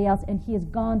everybody else, and he has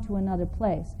gone to another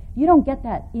place. You don't get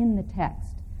that in the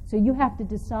text. So you have to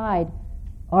decide,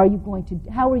 how are you going to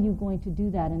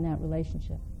do that in that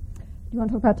relationship? Do you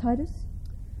want to talk about Titus?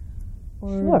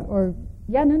 Sure.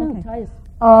 Okay. Titus.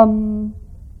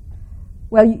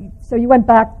 So you went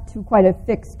back to quite a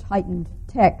fixed, heightened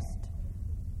text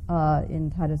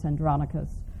in Titus Andronicus.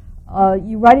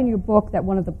 You write in your book that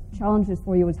one of the challenges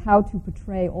for you was how to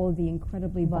portray all of the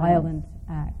incredibly violent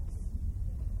acts.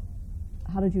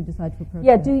 How did you decide to approach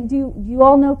that? Do you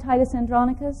all know Titus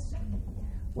Andronicus?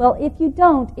 Well, if you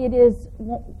don't, it is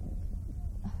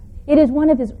one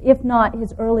of his, if not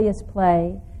his earliest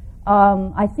play.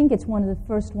 I think it's one of the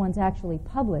first ones actually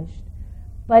published.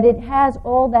 But it has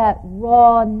all that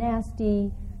raw,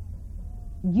 nasty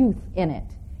youth in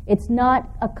it. It's not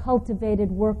a cultivated,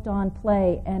 worked-on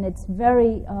play, and it's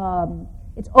very,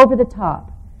 it's over the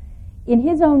top. In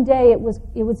his own day, it was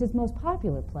his most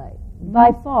popular play,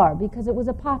 by far, because it was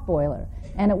a potboiler,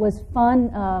 and it was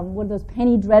fun. One of those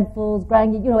penny dreadfuls,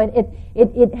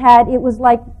 it was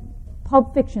like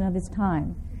Pulp Fiction of his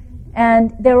time.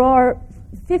 And there are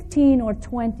 15 or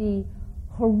 20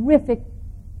 horrific,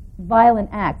 violent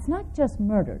acts, not just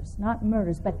murders,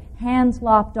 but hands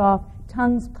lopped off,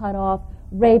 tongues cut off,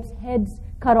 rapes, heads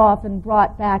cut off and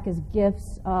brought back as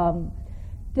gifts.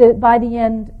 By the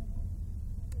end,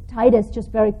 Titus,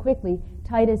 just very quickly,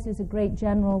 Titus is a great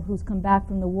general who's come back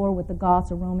from the war with the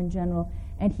Goths, a Roman general,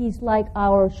 and he's like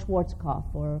our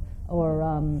Schwarzkopf or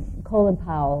Colin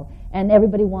Powell, and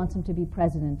everybody wants him to be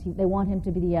president. They want him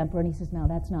to be the emperor, and he says, "No,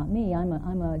 that's not me. I'm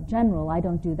a general. I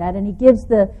don't do that." And he gives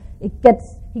the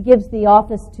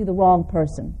office to the wrong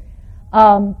person.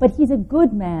 But he's a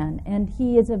good man, and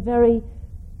he is a very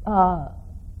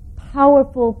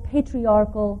powerful,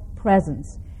 patriarchal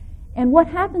presence. And what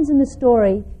happens in the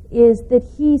story is that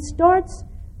he starts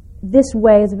this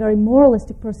way as a very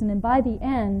moralistic person, and by the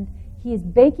end, he is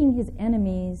baking his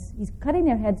enemies, he's cutting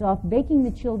their heads off, baking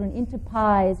the children into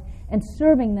pies, and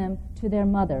serving them to their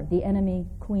mother, the enemy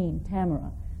queen,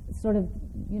 Tamara. It's sort of,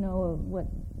 what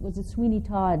was it, Sweeney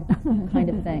Todd kind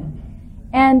of thing.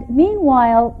 And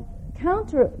meanwhile,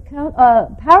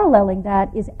 paralleling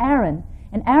that is Aaron.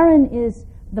 And Aaron is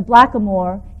the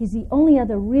blackamoor. He's the only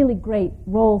other really great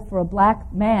role for a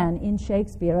black man in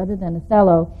Shakespeare other than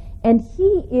Othello. And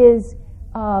he is...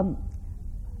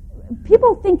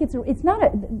 people think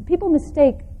people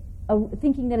mistake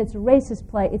thinking that it's a racist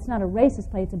play. It's not a racist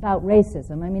play, it's about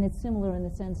racism. I mean, it's similar in the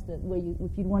sense that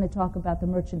if you'd want to talk about The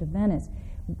Merchant of Venice,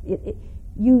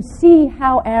 you see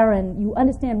how you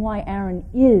understand why Aaron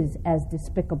is as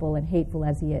despicable and hateful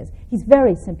as he is. He's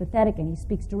very sympathetic and he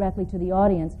speaks directly to the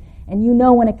audience. And you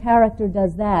know when a character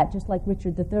does that, just like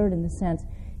Richard III in the sense,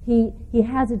 he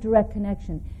has a direct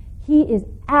connection. He is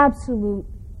absolute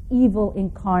evil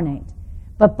incarnate.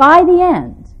 But by the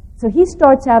end, so he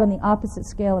starts out on the opposite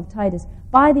scale of Titus.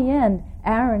 By the end,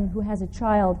 Aaron, who has a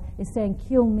child, is saying,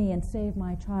 "Kill me and save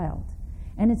my child."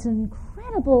 And it's an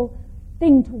incredible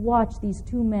thing to watch these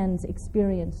two men's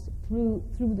experience through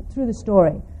the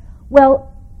story. Well,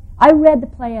 I read the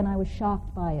play and I was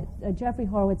shocked by it. Jeffrey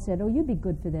Horowitz said, "Oh, you'd be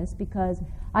good for this," because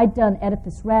I'd done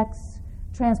Oedipus Rex,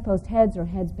 transposed heads or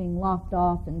heads being lopped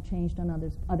off and changed on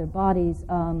other bodies.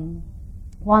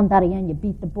 Juan Darien, you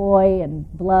beat the boy, and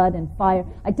blood and fire.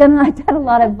 I'd done a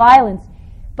lot of violence,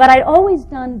 but I'd always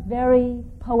done very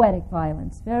poetic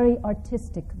violence, very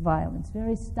artistic violence,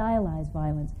 very stylized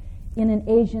violence. In an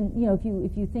Asian,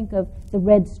 if you think of the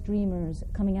red streamers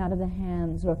coming out of the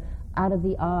hands or out of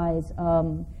the eyes,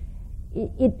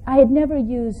 I had never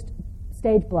used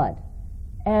stage blood,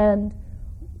 and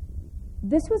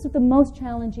this was the most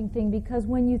challenging thing because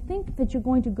when you think that you're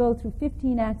going to go through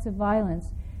 15 acts of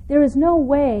violence, there is no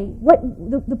way.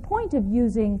 The point of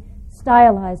using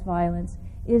stylized violence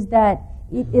is that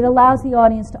it allows the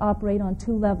audience to operate on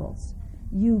two levels.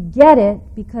 You get it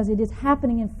because it is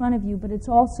happening in front of you, but it's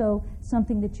also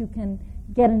something that you can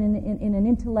get in an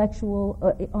intellectual,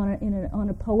 on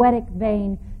a poetic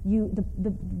vein.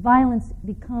 The violence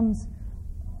becomes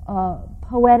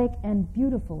poetic and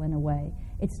beautiful in a way.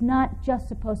 It's not just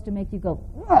supposed to make you go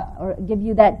or give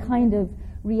you that kind of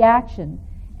reaction.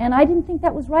 And I didn't think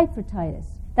that was right for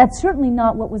Titus. That's certainly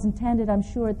not what was intended, I'm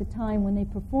sure, at the time when they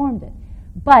performed it.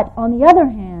 But on the other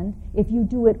hand, if you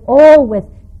do it all with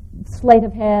sleight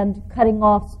of hand, cutting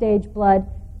off stage blood,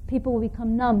 people will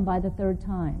become numb by the third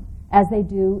time, as they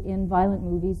do in violent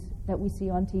movies that we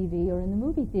see on TV or in the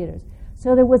movie theaters.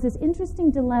 So there was this interesting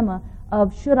dilemma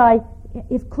of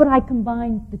could I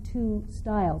combine the two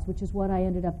styles, which is what I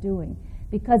ended up doing.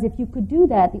 Because if you could do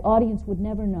that, the audience would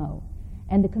never know.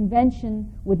 And the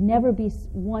convention would never be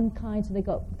one kind, so they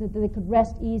could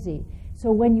rest easy. So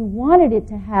when you wanted it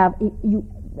to have,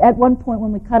 at one point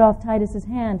when we cut off Titus's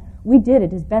hand, we did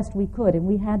it as best we could, and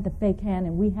we had the fake hand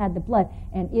and we had the blood,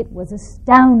 and it was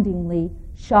astoundingly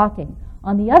shocking.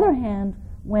 On the other hand,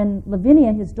 when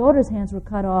Lavinia, his daughter's hands were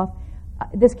cut off,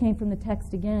 this came from the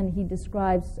text again, he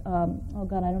describes, I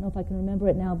don't know if I can remember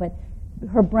it now, but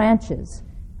her branches,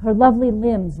 her lovely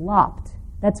limbs lopped.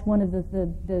 That's one of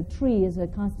the tree is a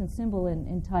constant symbol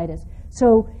in Titus.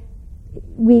 So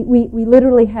we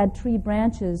literally had tree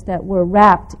branches that were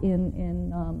wrapped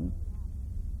in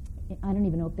I don't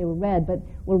even know if they were red, but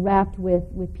were wrapped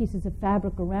with pieces of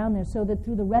fabric around there, so that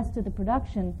through the rest of the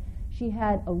production, she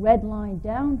had a red line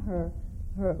down her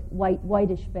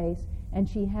whitish face, and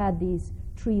she had these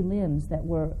tree limbs that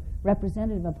were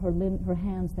representative of her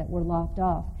hands that were lopped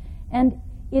off. And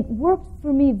it worked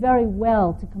for me very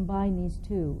well to combine these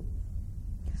two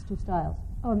styles.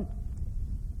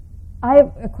 I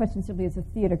have a question simply as a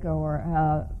theater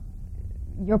goer.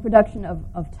 Your production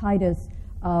of Titus,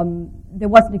 there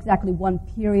wasn't exactly one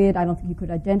period. I don't think you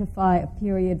could identify a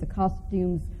period. The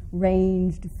costumes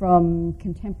ranged from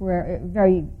contemporary,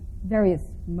 very various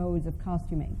modes of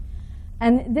costuming.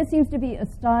 And this seems to be a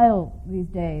style these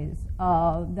days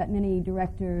that many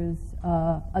directors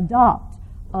adopt,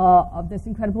 of this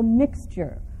incredible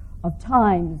mixture of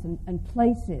times and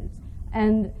places.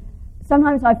 And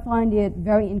sometimes I find it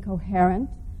very incoherent,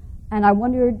 and I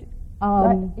wondered...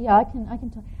 yeah, I can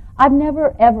tell. I've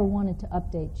never, ever wanted to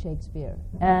update Shakespeare,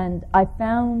 and I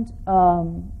found...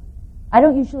 I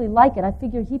don't usually like it. I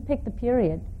figure he picked the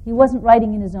period. He wasn't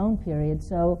writing in his own period,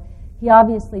 so he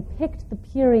obviously picked the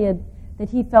period that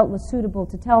he felt was suitable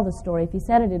to tell the story. If he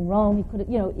said it in Rome, he could have,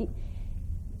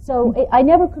 I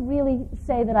never could really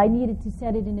say that I needed to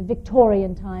set it in a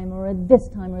Victorian time or at this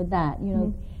time or that.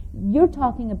 You're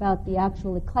talking about the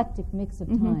actual eclectic mix of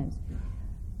times.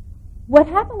 What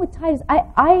happened with Titus,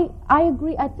 I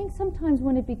agree. I think sometimes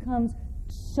when it becomes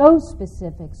so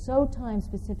specific, so time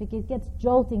specific, it gets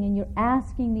jolting, and you're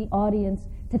asking the audience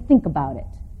to think about it.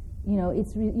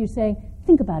 You're saying,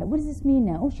 think about it. What does this mean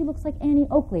now? Oh, she looks like Annie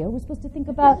Oakley. Are we supposed to think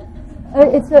about?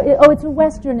 It's a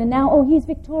Western, and now he's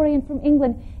Victorian from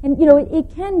England, and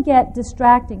it can get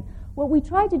distracting. What we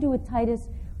tried to do with Titus,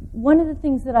 one of the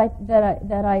things that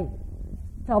I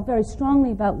felt very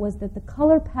strongly about was that the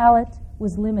color palette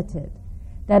was limited,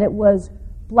 that it was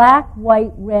black,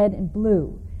 white, red, and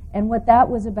blue. And what that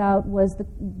was about was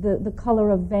the color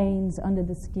of veins under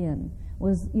the skin.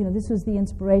 This was the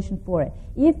inspiration for it.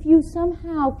 If you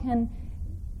somehow can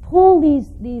pull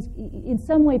these in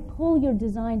some way pull your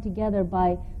design together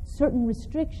by certain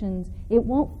restrictions, it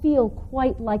won't feel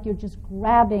quite like you're just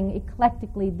grabbing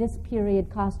eclectically this period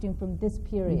costume from this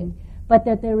period, but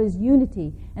that there is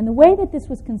unity. And the way that this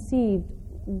was conceived,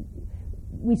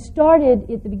 we started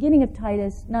at the beginning of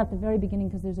Titus, not the very beginning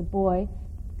because there's a boy.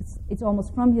 It's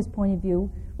almost from his point of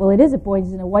view. Well, it is a boy.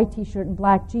 He's in a white T-shirt and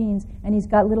black jeans, and he's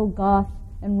got little Goth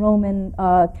and Roman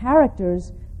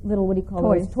characters, little, what do you call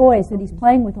those, toys that he's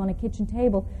playing with on a kitchen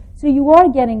table. So you are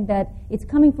getting that it's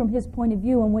coming from his point of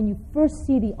view, and when you first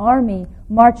see the army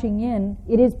marching in,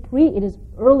 it is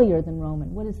earlier than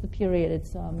Roman. What is the period?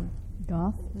 It's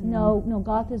Goth? No,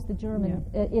 Goth is the German.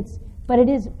 Yeah. But it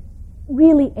is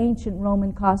really ancient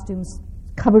Roman costumes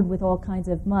covered with all kinds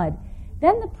of mud.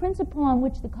 Then the principle on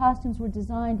which the costumes were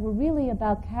designed were really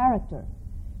about character.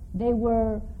 They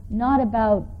were not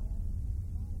about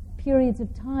periods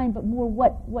of time, but more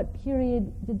what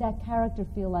period did that character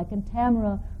feel like. And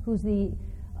Tamara, who's the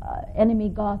enemy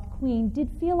Goth queen, did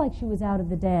feel like she was out of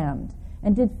the damned,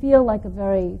 and did feel like a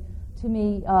very, to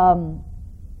me,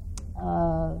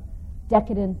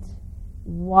 decadent,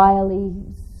 wily,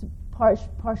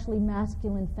 partially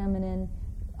masculine, feminine,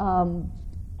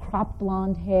 cropped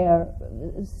blonde hair,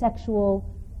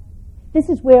 sexual. This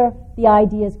is where the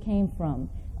ideas came from.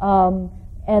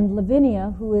 And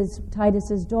Lavinia, who is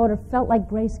Titus's daughter, felt like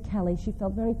Grace Kelly. She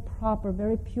felt very proper,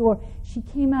 very pure. She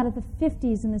came out of the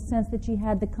 50s in the sense that she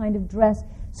had the kind of dress.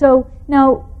 So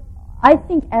now, I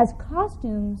think as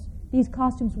costumes, these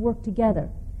costumes work together.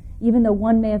 Even though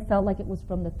one may have felt like it was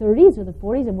from the 30s or the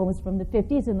 40s, and one was from the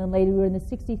 50s, and then later we were in the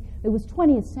 60s. It was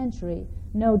 20th century,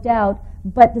 no doubt,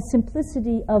 but the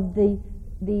simplicity of the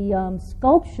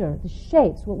sculpture, the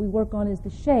shapes, what we work on is the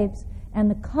shapes, and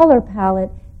the color palette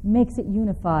makes it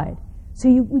unified. So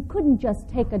we couldn't just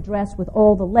take a dress with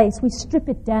all the lace, we strip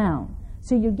it down.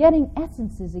 So you're getting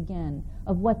essences again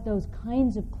of what those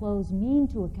kinds of clothes mean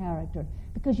to a character,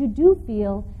 because you do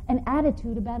feel an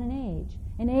attitude about an age.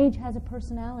 An age has a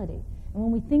personality. And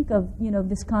when we think of,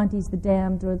 Visconti's The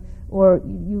Damned, or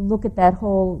you look at that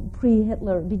whole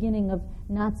pre-Hitler beginning of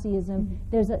Nazism,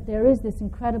 there is this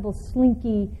incredible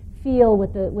slinky feel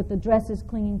with the dresses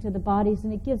clinging to the bodies,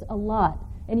 and it gives a lot.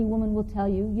 Any woman will tell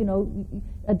you,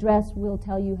 a dress will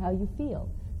tell you how you feel.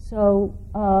 So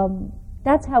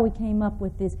that's how we came up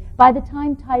with this. By the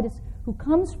time Titus, who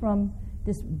comes from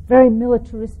this very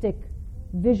militaristic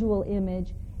visual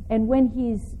image, and when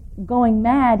he's going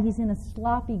mad, he's in a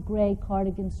sloppy gray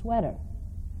cardigan sweater.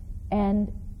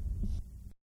 And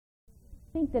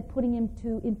I think that putting him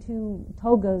into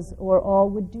togas or all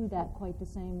would do that quite the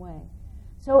same way.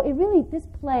 So this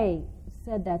play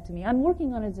said that to me. I'm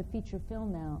working on it as a feature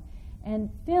film now. And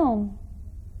film,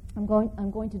 I'm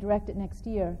going to direct it next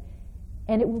year,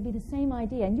 and it will be the same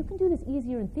idea. And you can do this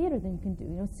easier in theater than you can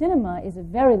do. Cinema is a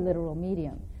very literal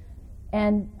medium.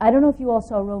 And I don't know if you all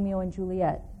saw Romeo and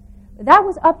Juliet. That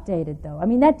was updated, though. I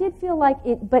mean, that did feel like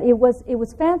it, but it was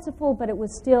fanciful, but it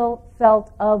was still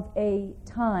felt of a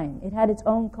time. It had its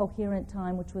own coherent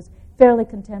time, which was fairly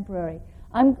contemporary.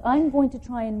 I'm going to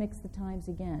try and mix the times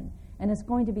again, and it's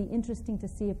going to be interesting to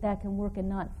see if that can work and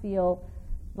not feel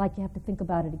like you have to think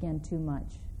about it again too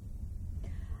much.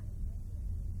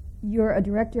 You're a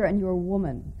director and you're a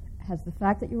woman. Has the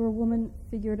fact that you're a woman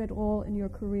figured at all in your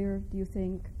career, do you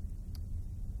think?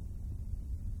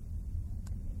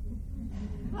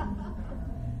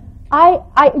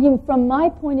 From my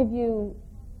point of view,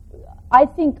 I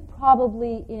think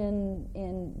probably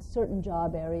in certain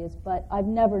job areas, but I've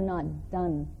never not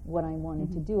done what I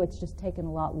wanted to do. It's just taken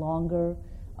a lot longer.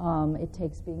 It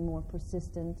takes being more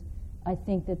persistent. I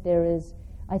think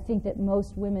that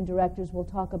most women directors will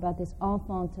talk about this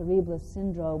enfant terrible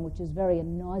syndrome, which is very a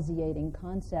nauseating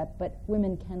concept, but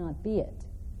women cannot be it.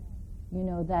 You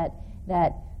know,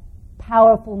 that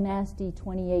powerful, nasty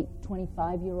 28,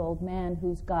 25-year-old man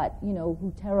who's got,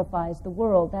 who terrifies the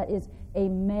world. That is a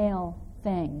male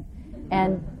thing.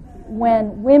 And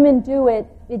when women do it,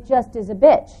 it just is a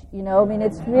bitch, I mean,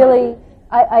 it's really,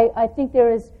 I think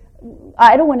there is,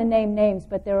 I don't want to name names,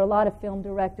 but there are a lot of film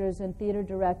directors and theater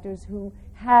directors who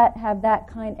have that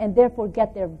kind, and therefore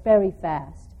get there very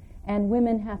fast. And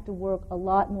women have to work a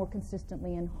lot more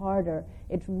consistently and harder.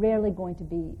 It's rarely going to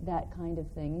be that kind of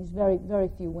thing. There's very, very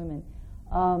few women.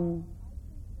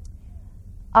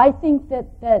 I think that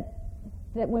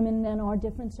women and men are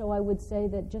different, so I would say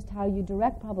that just how you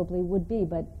direct probably would be,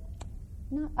 but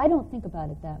I don't think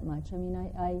about it that much. I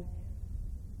mean,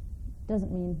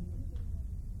 doesn't mean...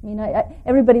 I mean,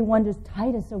 everybody wonders,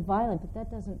 Titus so violent, but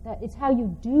it's how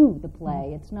you do the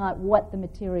play. It's not what the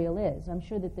material is. I'm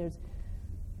sure that there's...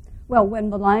 Well, when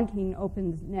The Lion King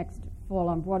opens next fall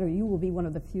on Broadway, you will be one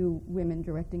of the few women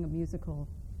directing a musical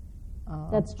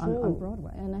That's true. on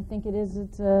Broadway. And I think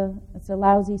it's a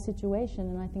lousy situation,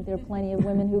 and I think there are plenty of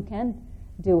women who can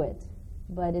do it.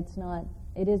 But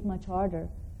it is much harder,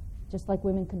 just like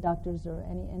women conductors or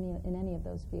in any of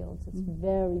those fields. It's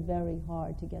very, very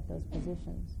hard to get those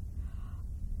positions.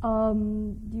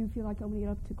 Do you feel like opening it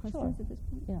up to questions Sure. at this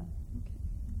point? Yeah. Okay.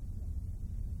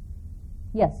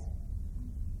 Yes.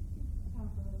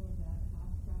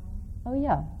 Oh,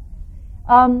 yeah.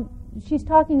 She's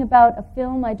talking about a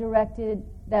film I directed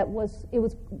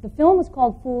the film was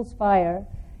called Fool's Fire,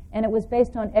 and it was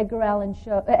based on Edgar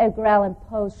Allan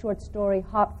Poe's short story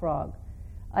Hop Frog.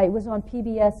 It was on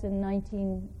PBS in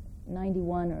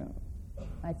 1991, or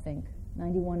I think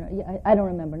 91, or I don't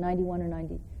remember, 91 or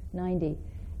 90.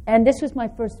 And this was my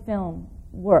first film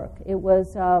work. It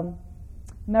was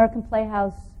American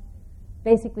Playhouse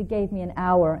basically gave me an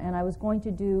hour, and I was going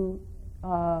to do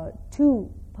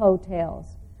 2 Poe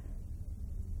tales.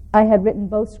 I had written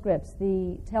both scripts,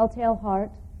 The Telltale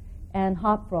Heart and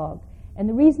Hop Frog. And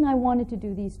the reason I wanted to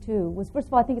do these 2 was, first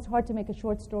of all, I think it's hard to make a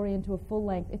short story into a full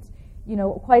length. It's,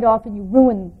 quite often you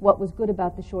ruin what was good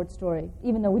about the short story,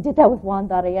 even though we did that with Juan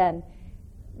Darien.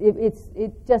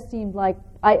 It just seemed like,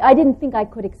 I didn't think I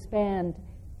could expand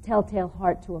Telltale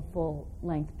Heart to a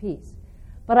full-length piece.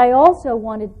 But I also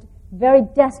wanted very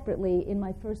desperately in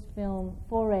my first film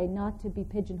foray not to be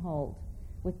pigeonholed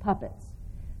with puppets.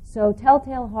 So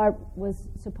Telltale Heart was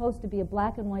supposed to be a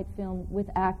black and white film with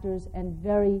actors and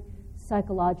very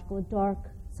psychological, a dark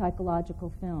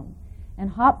psychological film. And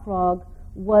Hop Frog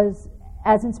was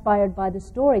as inspired by the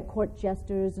story, court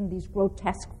jesters and these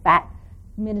grotesque fat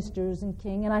ministers and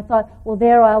king. And I thought, well,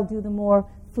 there I'll do the more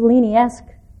Fellini-esque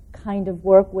kind of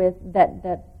work with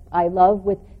that I love,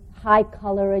 with high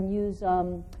color, and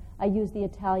I use the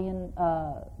Italian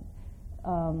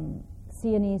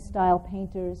Sienese-style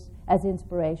painters as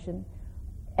inspiration.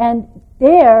 And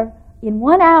there, in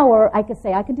 1 hour, I could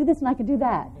say, I can do this and I can do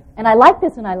that. And I like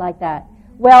this and I like that.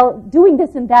 Well, doing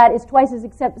this and that is twice as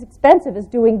expensive as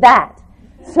doing that.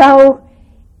 So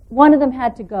one of them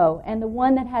had to go. And the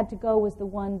one that had to go was the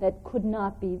one that could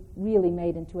not be really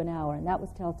made into an hour, and that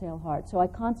was Telltale Heart. So I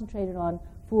concentrated on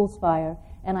Fool's Fire,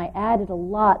 and I added a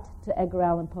lot to Edgar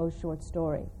Allan Poe's short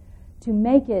story to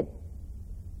make it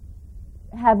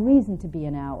have reason to be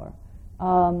an hour.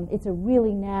 It's a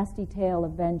really nasty tale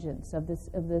of vengeance of this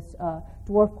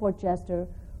dwarf court jester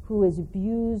who is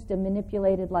abused and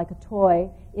manipulated like a toy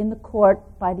in the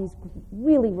court by these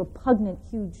really repugnant,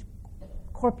 huge,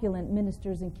 corpulent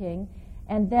ministers and king.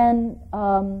 And then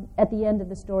at the end of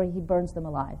the story, he burns them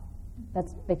alive.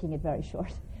 That's making it very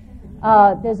short.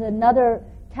 There's another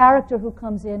character who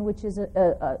comes in, which is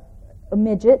a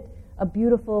midget, a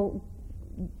beautiful,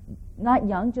 not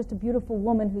young, just a beautiful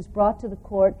woman who's brought to the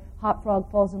court. Hop Frog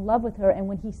falls in love with her, and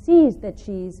when he sees that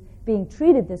she's being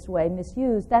treated this way,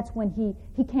 misused, that's when he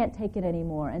can't take it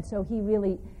anymore. And so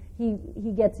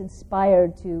he gets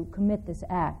inspired to commit this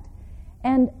act.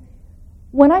 And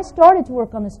when I started to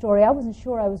work on the story, I wasn't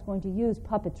sure I was going to use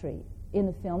puppetry in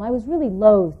the film. I was really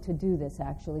loath to do this,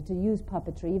 actually, to use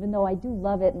puppetry, even though I do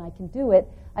love it and I can do it.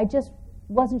 I just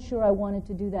wasn't sure I wanted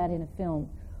to do that in a film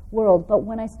world. But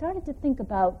when I started to think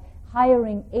about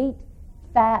hiring 8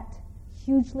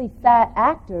 hugely fat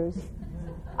actors,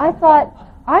 I thought,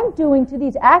 I'm doing to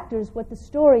these actors what the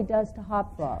story does to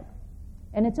Hop Frog.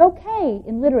 And it's okay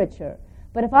in literature,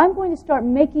 But if I'm going to start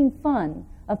making fun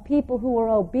of people who are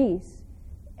obese,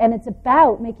 and it's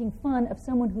about making fun of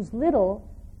someone who's little,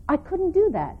 I couldn't do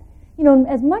that. You know,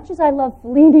 as much as I love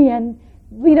Fellini and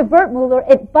Lina Wertmuller,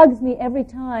 it bugs me every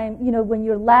time, you know, when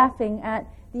you're laughing at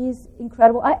these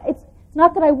incredible... It's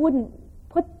not that I wouldn't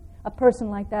put a person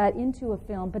like that into a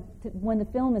film, but when the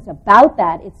film is about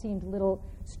that, it seemed a little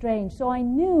strange. So I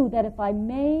knew that if I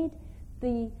made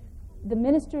the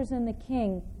ministers and the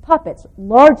king puppets,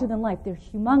 larger than life, they're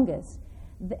humongous,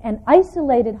 and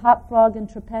isolated Hop Frog and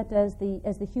Trippetta as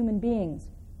the human beings,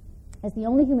 as the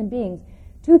only human beings,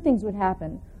 two things would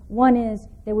happen. One is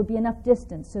there would be enough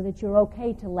distance so that you're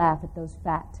okay to laugh at those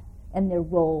fat and their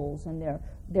roles and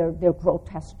their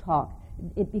grotesque talk.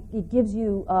 It gives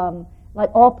you, like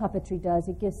all puppetry does,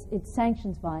 it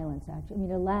sanctions violence, actually. I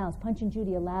mean, it allows, Punch and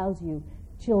Judy allows you,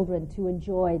 children, to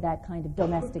enjoy that kind of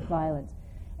domestic violence.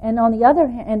 And on the other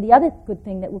hand, and the other good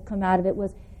thing that would come out of it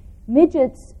was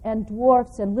midgets and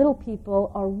dwarfs and little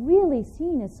people are really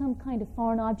seen as some kind of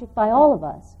foreign object by all of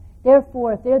us.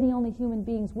 Therefore, if they're the only human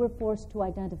beings, we're forced to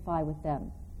identify with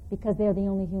them because they're the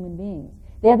only human beings.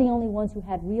 They're the only ones who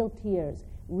had real tears,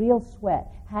 real sweat,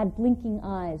 had blinking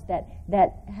eyes,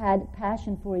 that had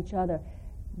passion for each other.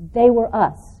 They were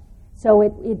us. So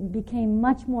it became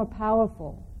much more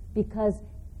powerful because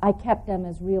I kept them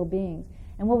as real beings.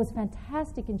 And what was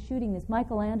fantastic in shooting this,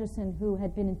 Michael Anderson, who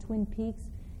had been in Twin Peaks,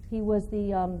 he was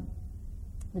the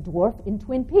dwarf in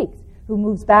Twin Peaks, who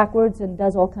moves backwards and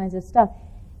does all kinds of stuff.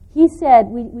 He said,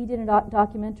 we did a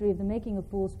documentary of the making of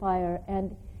Fool's Fire,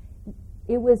 and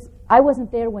I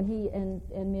wasn't there when he and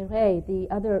Mireille, the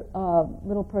other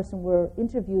little person, were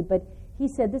interviewed, but he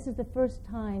said this is the first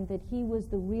time that he was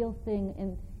the real thing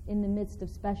in the midst of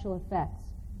special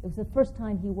effects. It was the first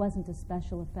time he wasn't a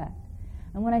special effect.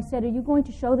 And when I said, are you going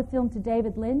to show the film to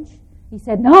David Lynch? He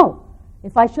said, no.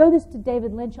 If I show this to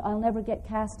David Lynch, I'll never get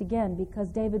cast again because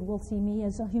David will see me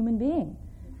as a human being.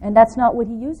 And that's not what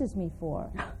he uses me for.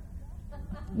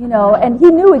 You know, and he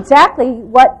knew exactly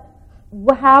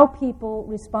how people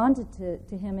responded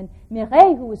to him. And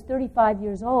Mireille, who was 35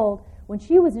 years old, when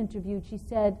she was interviewed, she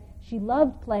said she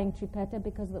loved playing Trippetta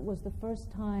because it was the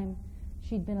first time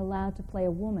she'd been allowed to play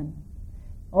a woman.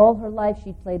 All her life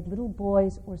she'd played little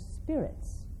boys or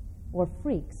spirits or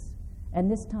freaks,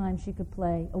 and this time she could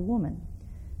play a woman.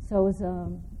 So it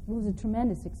was a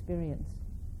tremendous experience.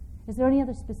 Is there any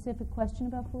other specific question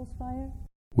about Fool's Fire?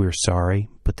 We're sorry,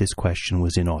 but this question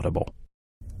was inaudible.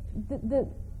 The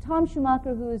Tom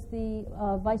Schumacher, who is the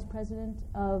vice president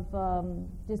of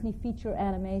Disney Feature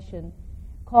Animation,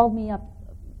 called me up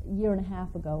a year and a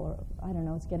half ago, or I don't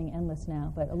know, it's getting endless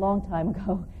now, but a long time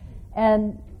ago.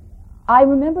 And I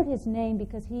remembered his name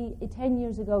because 10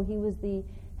 years ago, he was the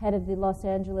head of the Los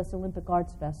Angeles Olympic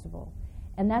Arts Festival.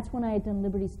 And that's when I had done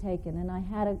Liberties Taken. And I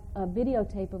had a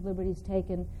videotape of Liberties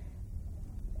Taken.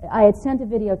 I had sent a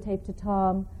videotape to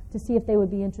Tom to see if they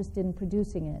would be interested in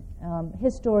producing it.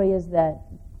 His story is that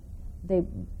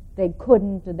they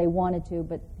couldn't or they wanted to,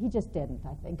 but he just didn't,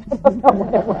 I think. I don't know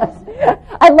what it was.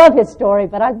 I love his story,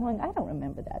 but I'm going, I don't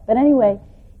remember that. But anyway,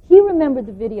 he remembered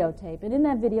the videotape. And in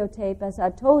that videotape, as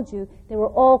I've told you, there were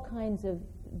all kinds of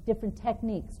different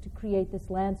techniques to create this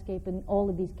landscape and all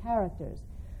of these characters.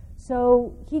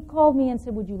 So he called me and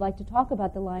said, would you like to talk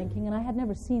about The Lion King? And I had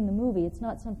never seen the movie. It's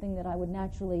not something that I would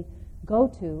naturally go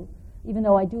to, even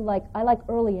though I like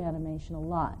early animation a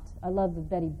lot. I love the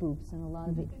Betty Boops and a lot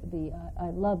of I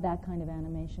love that kind of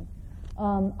animation.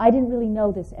 I didn't really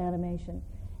know this animation.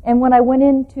 And when I went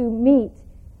in to meet,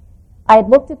 I had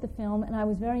looked at the film and I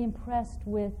was very impressed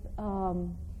with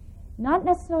not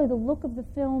necessarily the look of the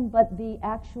film, but the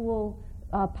actual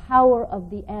power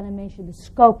of the animation, the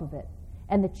scope of it,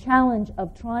 and the challenge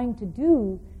of trying to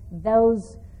do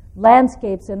those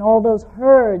landscapes and all those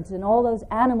herds and all those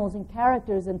animals and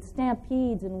characters and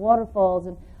stampedes and waterfalls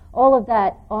and all of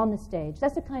that on the stage.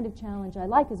 That's the kind of challenge I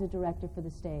like as a director for the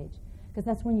stage, because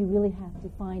that's when you really have to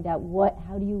find out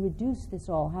how do you reduce this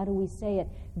all? How do we say it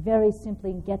very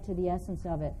simply and get to the essence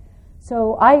of it?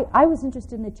 So I was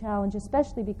interested in the challenge,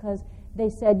 especially because they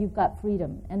said you've got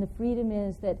freedom. And the freedom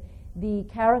is that the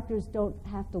characters don't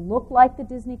have to look like the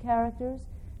Disney characters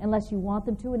unless you want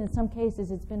them to. And in some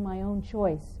cases, it's been my own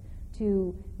choice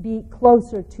to be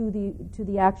closer to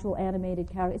the actual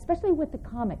animated character, especially with the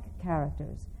comic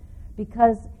characters,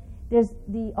 because there's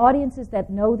the audiences that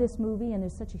know this movie, and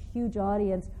there's such a huge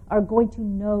audience, are going to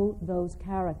know those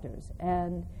characters.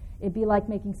 And it'd be like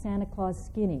making Santa Claus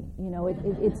skinny. You know,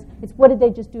 it's what did they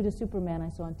just do to Superman I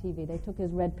saw on TV? They took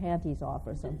his red panties off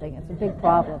or something. It's a big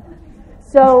problem.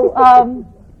 So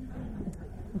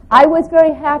I was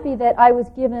very happy that I was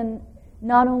given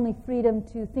not only freedom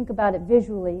to think about it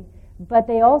visually, But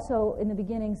they also, in the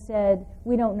beginning, said,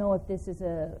 we don't know if this is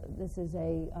a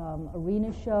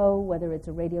arena show, whether it's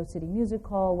a Radio City Music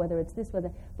Hall, whether it's this, but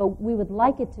we would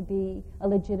like it to be a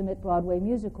legitimate Broadway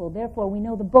musical. Therefore, we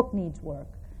know the book needs work.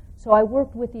 So I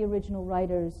worked with the original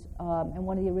writers and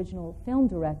one of the original film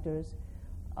directors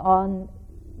on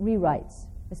rewrites,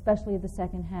 especially of the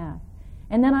second half.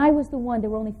 And then I was the one, there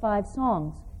were only 5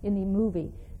 songs in the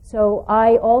movie. So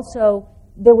I also...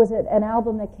 There was an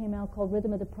album that came out called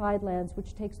Rhythm of the Pride Lands,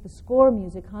 which takes the score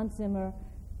music. Hans Zimmer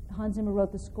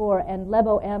wrote the score, and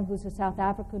Lebo M., who's a South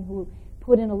African who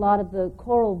put in a lot of the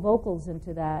choral vocals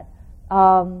into that.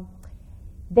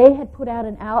 They had put out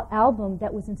an album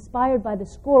that was inspired by the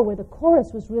score, where the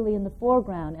chorus was really in the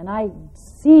foreground, and I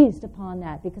seized upon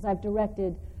that because I've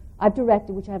directed,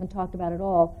 which I haven't talked about at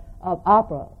all,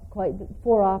 opera,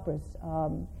 4 operas.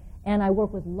 And I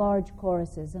work with large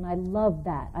choruses, and I love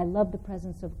that. I love the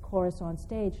presence of chorus on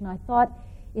stage. And I thought,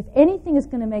 if anything is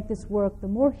going to make this work, the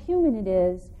more human it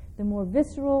is, the more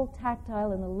visceral,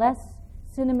 tactile, and the less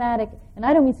cinematic. And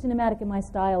I don't mean cinematic in my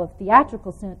style of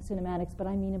theatrical cinematics, but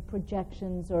I mean in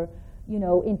projections or,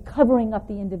 in covering up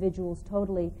the individuals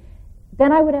totally.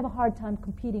 Then I would have a hard time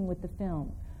competing with the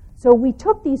film. So we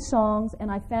took these songs, and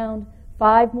I found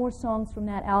 5 more songs from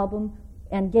that album,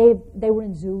 and they were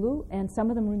in Zulu, and some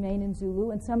of them remain in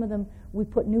Zulu, and some of them we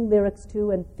put new lyrics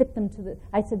to and fit them to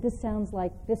I said, this sounds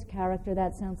like this character,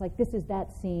 that sounds like this is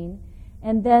that scene.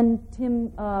 And then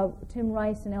Tim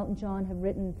Rice and Elton John have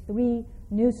written 3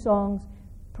 new songs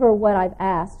per what I've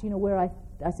asked, where I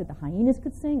said the hyenas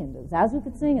could sing, and the Zazu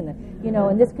could sing, and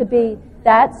and this could be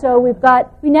that. So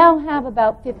we now have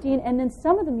about 15, and then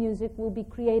some of the music will be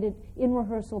created in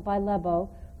rehearsal by Lebo,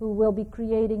 who will be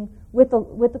creating with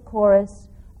the chorus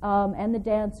and the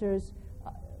dancers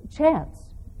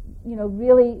chants,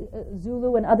 really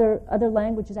Zulu and other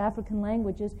languages, African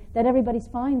languages that everybody's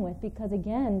fine with, because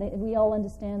again, we all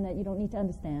understand that you don't need to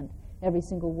understand every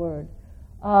single word.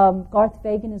 Garth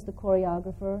Fagan is the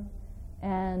choreographer,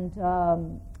 and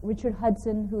Richard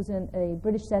Hudson, who's a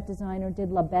British set designer,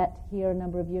 did La Bête here a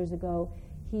number of years ago.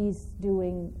 He's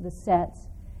doing the sets,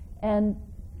 and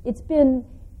it's been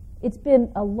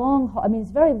a long,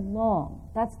 it's very long.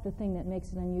 That's the thing that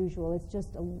makes it unusual. It's just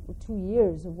 2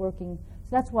 years of working. So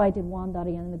that's why I did Juan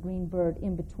Darien and the Green Bird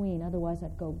in between. Otherwise,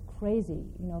 I'd go crazy,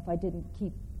 if I didn't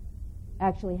keep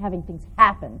actually having things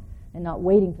happen and not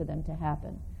waiting for them to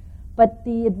happen. But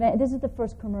this is the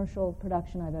first commercial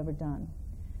production I've ever done,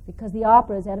 because the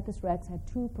opera's Oedipus Rex had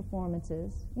 2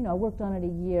 performances. I worked on it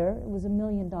a year. It was $1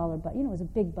 million, but it was a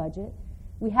big budget.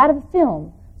 We had a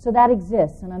film. So that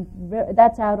exists, and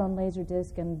that's out on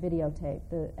Laserdisc and videotape,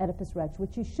 the Oedipus Rex,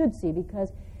 which you should see,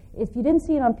 because if you didn't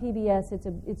see it on PBS,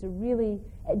 it's a really...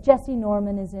 Jesse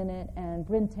Norman is in it, and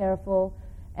Bryn Terfel,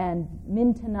 and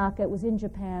Min Tanaka. It was in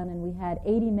Japan, and we had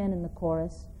 80 men in the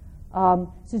chorus.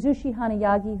 Suzushi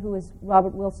Hanayagi, who is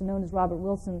Robert Wilson, known as Robert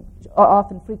Wilson,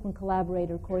 often frequent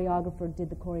collaborator, choreographer,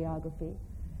 did the choreography.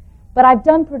 But I've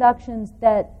done productions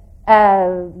that...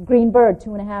 Green Bird,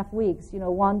 2.5 weeks.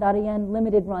 Juan Darien,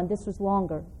 limited run. This was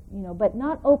longer. But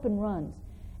not open runs.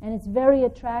 And it's very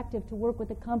attractive to work with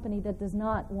a company that does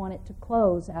not want it to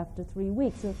close after 3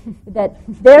 weeks. So that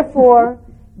therefore,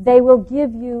 they will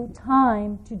give you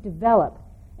time to develop.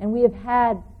 And we have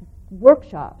had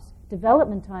workshops,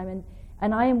 development time,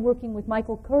 and I am working with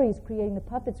Michael Curry, who's creating the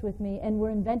puppets with me, and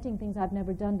we're inventing things I've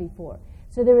never done before.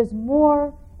 So there is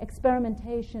more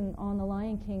experimentation on The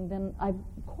Lion King than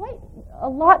a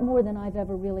lot more than I've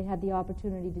ever really had the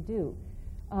opportunity to do,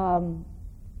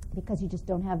 because you just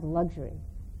don't have the luxury.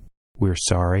 We're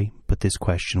sorry, but this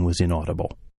question was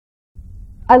inaudible.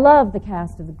 I love the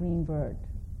cast of The Green Bird.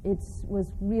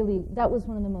 That was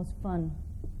one of the most fun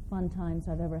times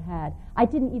I've ever had. I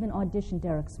didn't even audition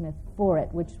Derek Smith for it,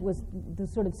 which was the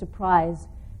sort of surprise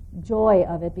joy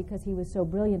of it, because he was so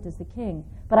brilliant as the king.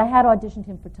 But I had auditioned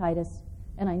him for Titus,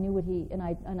 and I knew and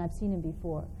I've seen him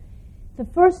before. The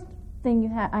first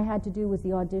thing I had to do was the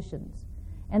auditions.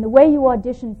 And the way you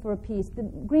audition for a piece, the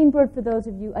Green Bird, for those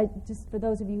of you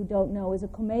who don't know, is a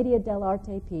commedia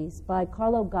dell'arte piece by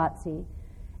Carlo Gozzi,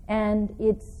 and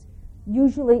it's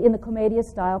usually in the commedia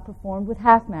style performed with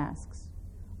half masks.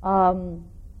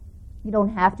 You don't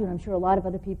have to, and I'm sure a lot of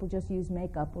other people just use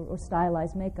makeup or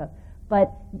stylized makeup,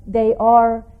 but they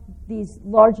are these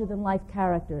larger-than-life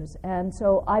characters, and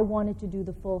so I wanted to do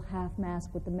the full half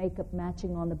mask with the makeup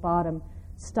matching on the bottom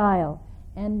style.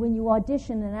 And when you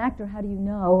audition an actor, how do you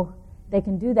know they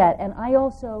can do that? And I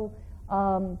also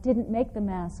didn't make the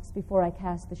masks before I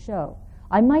cast the show.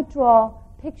 I might draw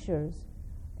pictures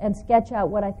and sketch out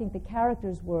what I think the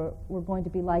characters were going to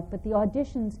be like, but the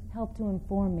auditions helped to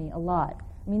inform me a lot.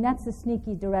 I mean, that's the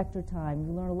sneaky director time.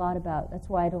 You learn a lot about. That's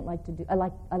why I don't like to do. I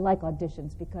like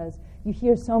auditions because you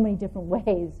hear so many different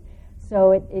ways.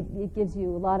 So it gives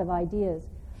you a lot of ideas.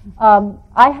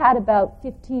 I had about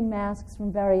 15 masks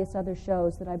from various other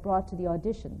shows that I brought to the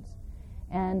auditions.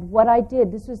 And what I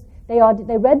did, they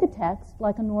read the text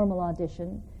like a normal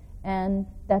audition, and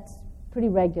that's pretty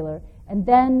regular. And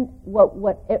then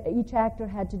what each actor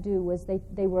had to do was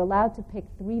they were allowed to pick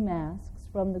 3 masks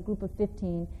from the group of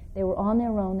 15. They were on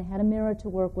their own. They had a mirror to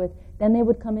work with. Then they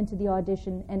would come into the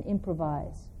audition and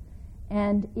improvise.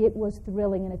 And it was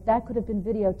thrilling. And if that could have been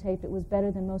videotaped, it was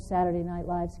better than most Saturday Night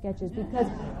Live sketches because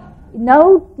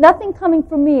nothing coming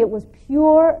from me. It was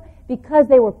pure because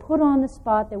they were put on the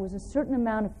spot. There was a certain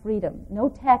amount of freedom. No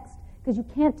text, because you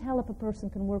can't tell if a person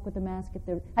can work with a mask if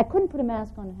they're... I couldn't put a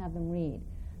mask on and have them read.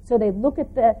 So they'd look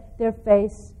at their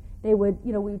face. They would,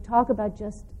 we would talk about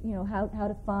just, how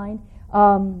to find.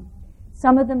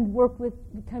 Some of them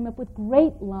came up with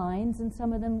great lines, and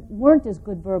some of them weren't as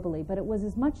good verbally, but it was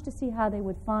as much to see how they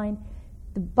would find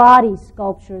the body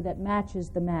sculpture that matches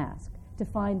the mask, to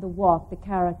find the walk, the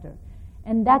character.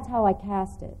 And that's how I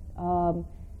cast it.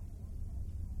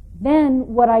 Then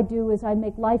what I do is I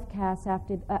make life casts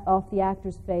off the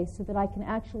actor's face so that I can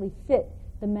actually fit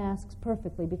the masks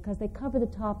perfectly because they cover the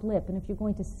top lip, and if you're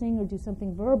going to sing or do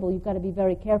something verbal, you've got to be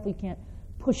very careful. You can't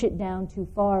push it down too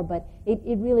far, but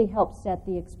it really helps set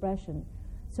the expression.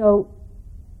 So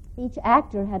each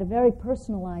actor had a very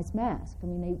personalized mask. I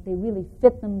mean, they really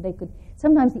fit them. They could.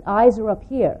 Sometimes the eyes are up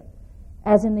here,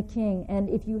 as in The King, and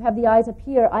if you have the eyes up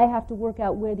here, I have to work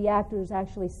out where the actor is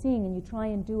actually seeing, and you try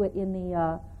and do it in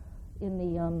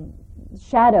the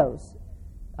shadows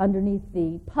underneath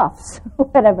the puffs, or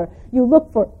whatever. You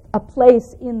look for a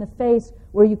place in the face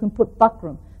where you can put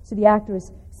buckram, so the actor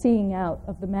is seeing out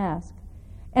of the mask.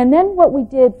 And then what we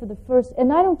did for the first,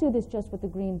 and I don't do this just with the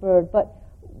Green Bird, but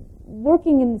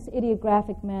working in this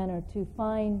ideographic manner to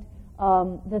find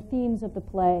the themes of the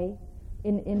play.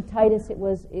 In Titus, it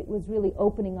was really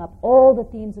opening up all the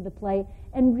themes of the play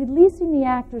and releasing the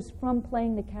actors from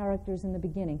playing the characters in the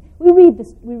beginning. We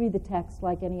read the text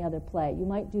like any other play. You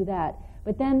might do that,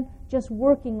 but then just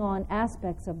working on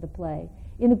aspects of the play.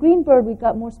 In the Green Bird, we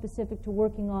got more specific to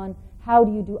working on how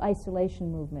do you do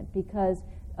isolation movement, because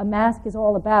a mask is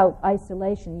all about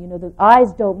isolation. The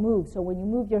eyes don't move, so when you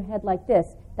move your head like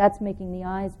this, that's making the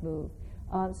eyes move.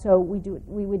 So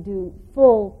we would do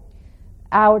full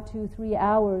hour, 2, 3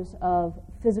 hours of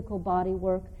physical body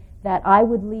work that I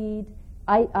would lead.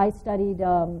 I studied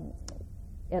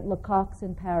at Lecoq's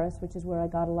in Paris, which is where I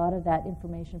got a lot of that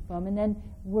information from, and then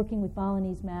working with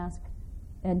Balinese mask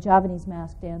and Javanese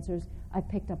mask dancers, I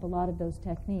picked up a lot of those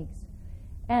techniques.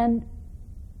 And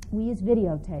we use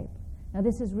videotape. Now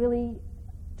this is really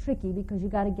tricky because you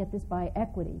got to get this by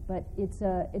equity, but it's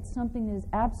something that is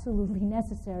absolutely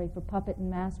necessary for puppet and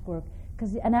mask work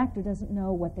because an actor doesn't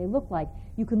know what they look like.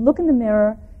 You can look in the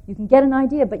mirror, you can get an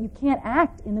idea, but you can't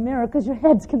act in the mirror because your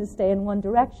head's going to stay in one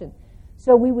direction.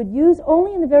 So we would use,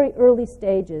 only in the very early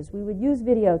stages, we would use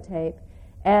videotape,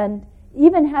 and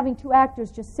even having 2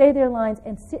 actors just say their lines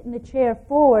and sit in the chair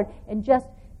forward and just,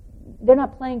 they're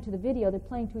not playing to the video, they're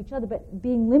playing to each other, but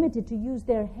being limited to use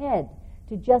their head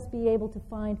to just be able to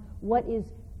find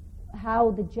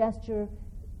how the gesture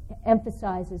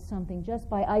emphasizes something just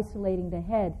by isolating the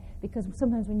head, because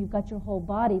sometimes when you've got your whole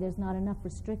body, there's not enough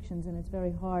restrictions and it's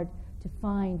very hard to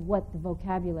find what the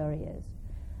vocabulary is.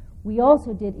 We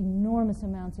also did enormous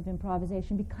amounts of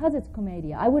improvisation because it's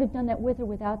commedia. I would have done that with or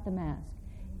without the mask.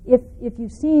 If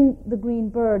you've seen The Green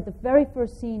Bird, the very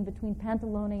first scene between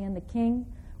Pantalone and the King,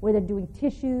 where they're doing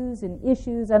tissues and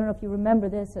issues, I don't know if you remember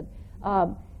this, and,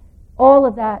 all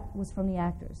of that was from the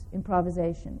actors,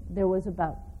 improvisation. There was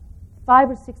about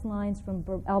 5 or 6 lines from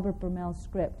Albert Bermel's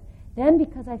script. Then,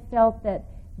 because I felt that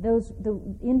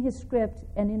in his script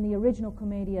and in the original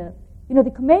commedia,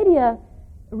 the commedia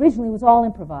originally was all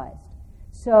improvised.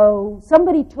 So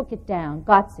somebody took it down.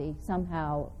 Gozzi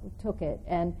somehow took it,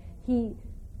 and he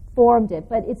formed it.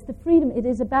 But it's the freedom. It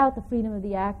is about the freedom of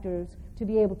the actors to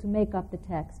be able to make up the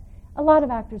text. A lot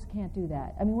of actors can't do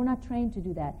that. I mean, we're not trained to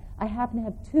do that. I happen to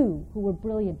have 2 who were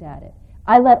brilliant at it.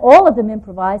 I let all of them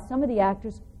improvise. Some of the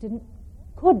actors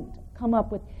couldn't come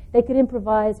up with, they could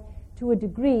improvise to a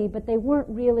degree, but they weren't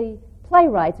really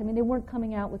playwrights. I mean, they weren't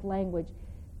coming out with language.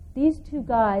 These 2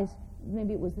 guys,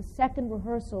 maybe it was the 2nd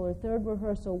rehearsal or 3rd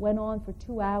rehearsal, went on for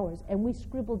 2 hours, and we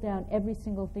scribbled down every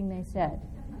single thing they said.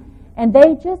 And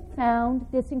they just found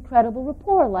this incredible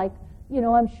rapport, like,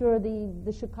 I'm sure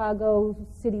the Chicago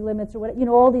City Limits or whatever,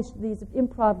 all these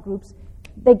improv groups,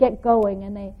 they get going,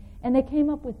 and they came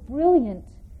up with brilliant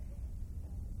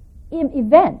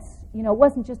events. You know, it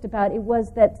wasn't just about, it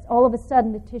was that all of a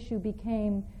sudden the tissue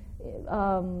became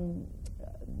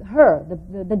her,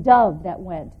 the dove that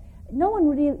went. No one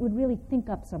would really think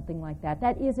up something like that.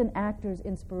 That is an actor's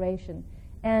inspiration.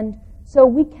 And so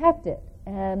we kept it,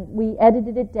 and we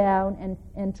edited it down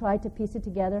and tried to piece it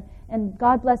together. And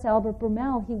God bless Albert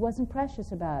Brummel, he wasn't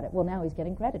precious about it. Well, now he's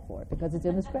getting credit for it because it's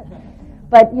in the script.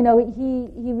 But, you know,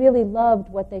 he really loved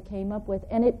what they came up with.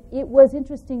 And it was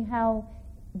interesting how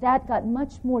that got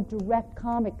much more direct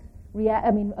comic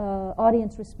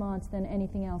audience response than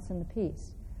anything else in the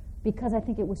piece, because I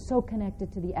think it was so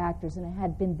connected to the actors and it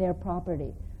had been their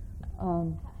property. How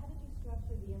did you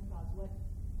structure the improv? What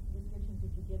restrictions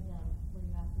did you give them when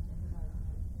you asked them to improvise?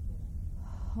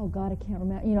 Oh God, I can't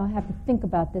remember. You know, I have to think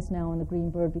about this now on the Green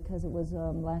Bird because it was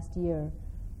last year.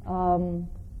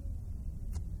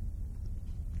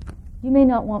 You may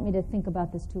not want me to think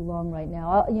about this too long right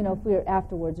now. You know, if we're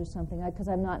afterwards or something, because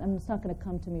it's not going to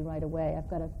come to me right away. I've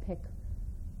got to pick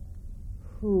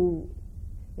who.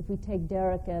 If we take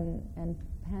Derek and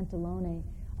Pantalone,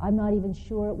 I'm not even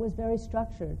sure it was very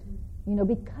structured. You know,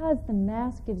 because the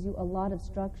mask gives you a lot of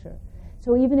structure.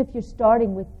 So even if you're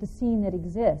starting with the scene that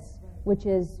exists, which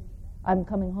is I'm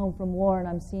coming home from war and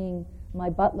I'm seeing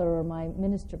my butler or my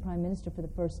prime minister for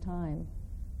the first time,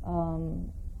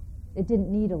 it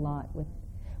didn't need a lot.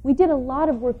 We did a lot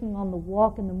of working on the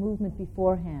walk and the movement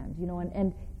beforehand, you know,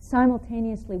 and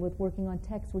simultaneously with working on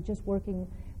text, we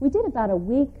did about a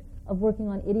week of working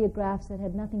on ideographs that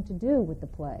had nothing to do with the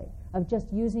play, of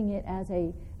just using it as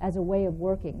a way of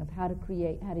working, of how to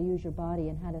create, how to use your body,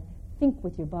 and how to think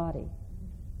with your body.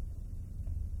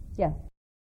 Yeah.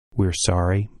 We're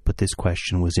sorry, but this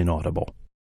question was inaudible.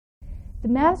 The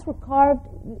masks were carved,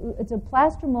 it's a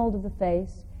plaster mold of the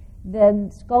face, then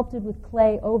sculpted with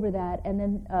clay over that, and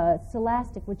then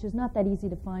celastic, which is not that easy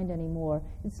to find anymore.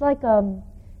 It's like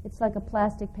a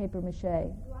plastic paper mache. Lighter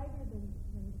than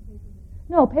paper mache?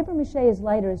 No, paper mache is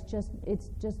lighter. It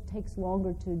just takes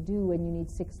longer to do, and you need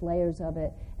 6 layers of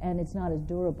it, and it's not as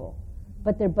durable.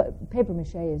 But paper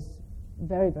mache is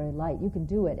very, very light. You can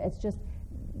do it. It's just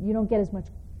you don't get as much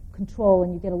control,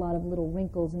 and you get a lot of little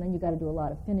wrinkles, and then you got to do a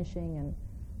lot of finishing. And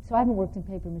so I haven't worked in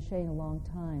paper mache in a long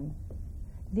time.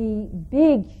 The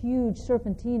big, huge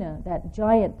Serpentina, that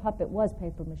giant puppet, was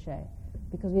paper mache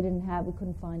because we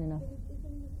couldn't find enough.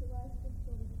 Isn't the celastic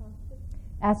sort of toxic?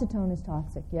 Acetone is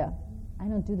toxic, yeah. I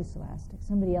don't do the celastic.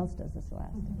 Somebody else does the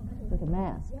celastic with a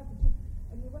mask. Yeah,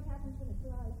 but what happens when it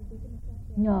dries? Is it going to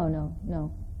affect the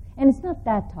No. And it's not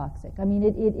that toxic. I mean,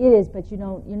 it is, but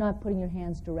you're not putting your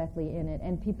hands directly in it.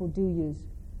 And people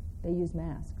use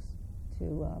masks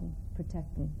to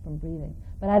protect them from breathing.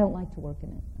 But I don't like to work in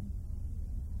it.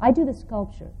 I do the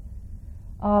sculpture.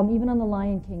 Even on The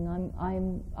Lion King,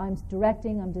 I'm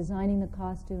directing, I'm designing the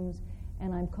costumes,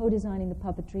 and I'm co-designing the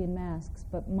puppetry and masks.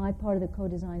 But my part of the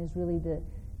co-design is really the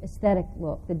aesthetic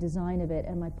look, the design of it,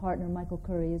 and my partner, Michael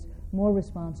Curry, is more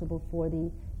responsible for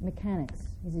the mechanics.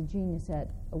 He's a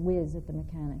whiz at the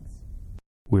mechanics.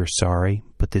 We're sorry,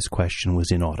 but this question was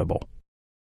inaudible.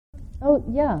 Oh,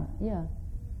 yeah.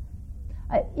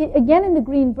 Again, in The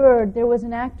Green Bird, there was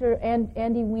an actor,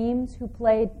 Andy Weems, who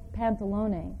played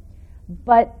Pantalone.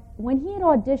 But when he had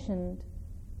auditioned,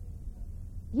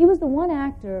 he was the one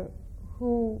actor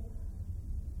who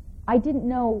I didn't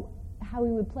know how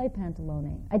he would play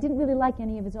Pantalone. I didn't really like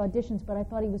any of his auditions, but I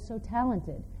thought he was so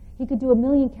talented. He could do a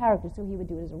million characters, so he would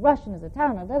do it as a Russian, as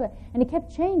Italian, and he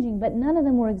kept changing, but none of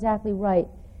them were exactly right.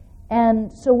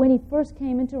 And so when he first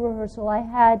came into rehearsal, I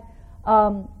had...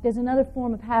 there's another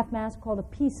form of half mask called a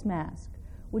piece mask,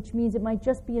 which means it might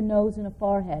just be a nose and a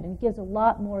forehead, and it gives a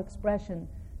lot more expression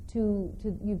to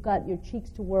you've got your cheeks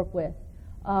to work with.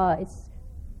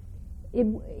 It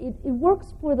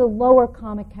works for the lower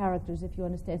comic characters, if you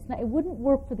understand. It wouldn't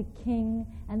work for the king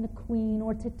and the queen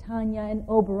or Titania and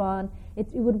Oberon. It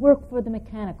would work for the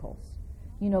mechanicals,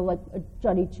 you know, like a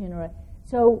Juddy Chin or a...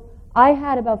 So I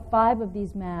had about 5 of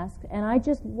these masks, and I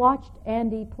just watched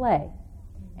Andy play.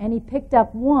 And he picked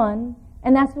up one,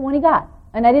 and that's the one he got.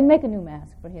 And I didn't make a new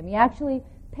mask for him. He actually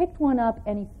picked one up,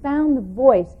 and he found the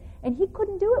voice, and he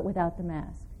couldn't do it without the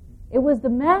mask. It was the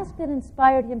mask that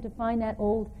inspired him to find that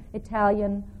old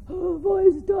Italian,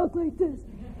 voice talk like this.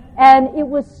 And it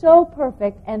was so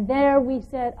perfect. And there we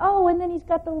said, oh, and then he's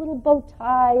got the little bow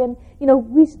tie. And, you know,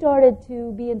 we started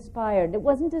to be inspired. It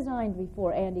wasn't designed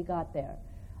before Andy got there.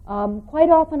 Quite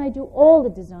often I do all the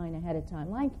design ahead of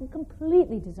time. I can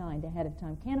completely designed ahead of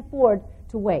time. Can't afford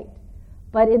to wait.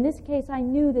 But in this case, I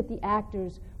knew that the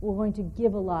actors were going to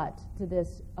give a lot to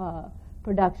this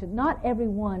production. Not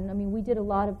everyone. I mean, we did a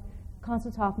lot of...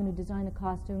 Constance Hoffman, who designed the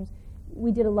costumes,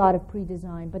 we did a lot of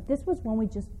pre-design. But this was one we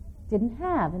just didn't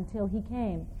have until he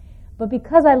came. But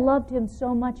because I loved him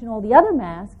so much in all the other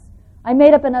masks, I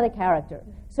made up another character.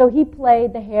 So he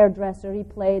played the hairdresser, he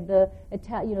played the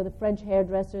the French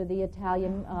hairdresser, the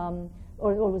Italian,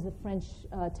 or was the French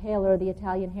tailor, the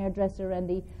Italian hairdresser, and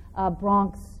the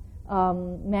Bronx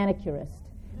manicurist,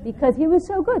 because he was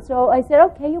so good. So I said,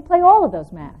 okay, you play all of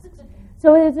those masks.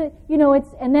 So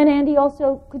and then Andy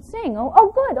also could sing.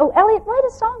 Oh, good. Oh, Elliot, write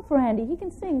a song for Andy. He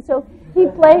can sing. So he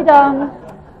played.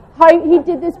 He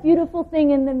did this beautiful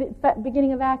thing in the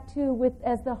beginning of Act 2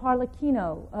 as the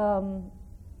Harlequino,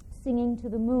 singing to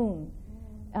the moon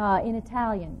in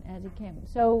Italian as it came.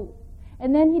 So,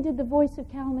 and then he did the voice of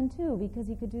Calman too, because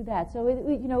he could do that. So it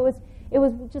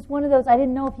was just one of those. I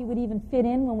didn't know if he would even fit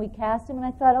in when we cast him, and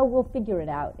I thought, we'll figure it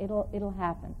out. It'll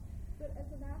happen. But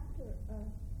as an actor,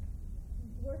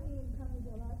 working in Conde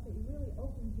dell'Arte really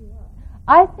opens you up.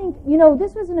 I think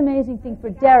this was an amazing thing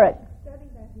for Derek.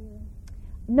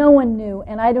 No one knew,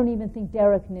 and I don't even think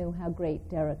Derek knew how great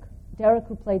Derek,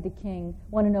 who played the king,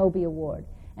 won an Obie Award.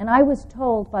 And I was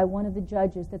told by one of the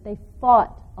judges that they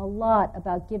fought a lot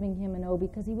about giving him an Obie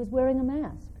because he was wearing a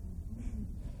mask.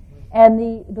 And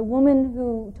the woman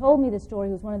who told me the story,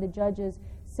 who was one of the judges,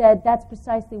 said that's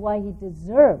precisely why he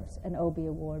deserves an Obie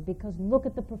Award, because look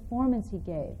at the performance he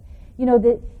gave.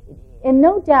 And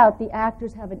no doubt the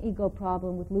actors have an ego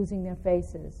problem with losing their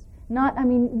faces.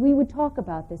 We would talk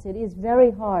about this. It is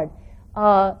very hard.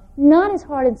 Not as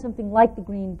hard in something like The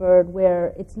Green Bird,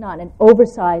 where it's not an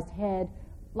oversized head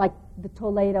like the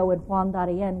Toledo and Juan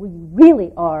Darien, where you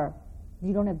really are,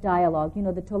 you don't have dialogue.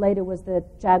 The Toledo was the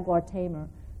jaguar tamer,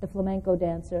 the flamenco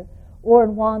dancer. Or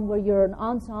in Juan, where you're an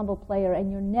ensemble player and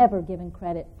you're never given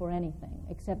credit for anything,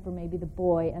 except for maybe the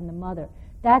boy and the mother.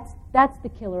 That's the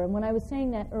killer. And when I was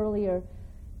saying that earlier,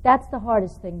 that's the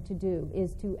hardest thing to do,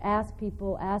 is to ask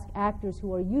actors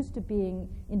who are used to being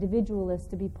individualists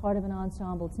to be part of an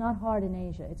ensemble. It's not hard in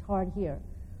Asia. It's hard here.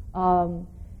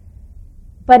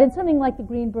 But in something like The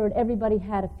Green Bird, everybody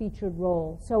had a featured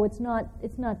role. So it's not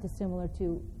dissimilar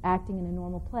to acting in a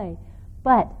normal play.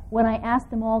 But when I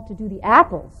asked them all to do the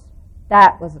apples,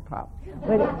 that was a problem.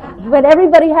 When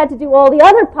everybody had to do all the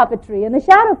other puppetry and the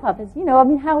shadow puppets,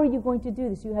 how are you going to do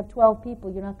this? You have 12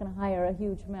 people. You're not going to hire a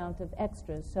huge amount of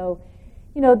extras. So,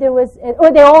 there was,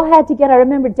 or they all had to I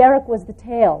remember Derek was the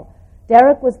tail.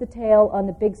 Derek was the tail on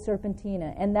the big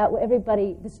Serpentina. And that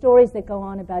the stories that go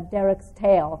on about Derek's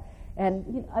tail.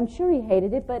 And I'm sure he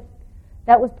hated it, but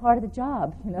that was part of the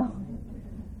job, I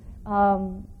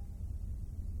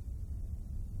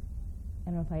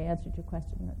don't know if I answered your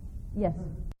question, but yes.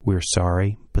 We're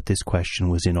sorry, but this question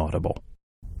was inaudible.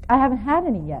 I haven't had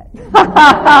any yet.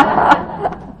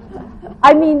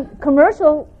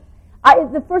 Commercial.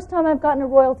 The first time I've gotten a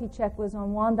royalty check was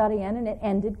on Juan Darien, and it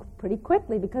ended pretty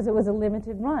quickly because it was a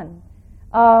limited run.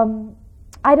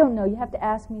 I don't know. You have to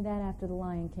ask me that after The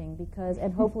Lion King,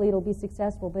 and hopefully it'll be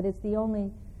successful. But it's the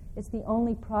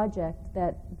only project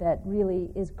that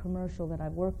really is commercial that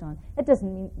I've worked on. That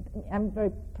doesn't mean I'm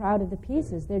very proud of the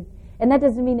pieces. And that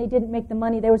doesn't mean they didn't make the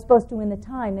money they were supposed to in the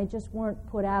time. They just weren't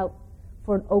put out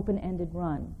for an open-ended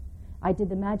run. I did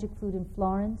The Magic Flute in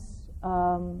Florence,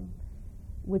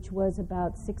 which was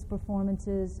about 6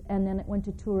 performances, and then it went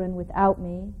to Turin without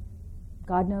me.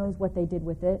 God knows what they did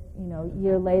with it, a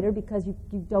year later, because you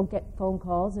don't get phone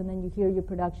calls, and then you hear your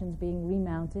productions being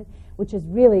remounted, which is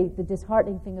really the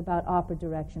disheartening thing about opera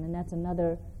direction, and that's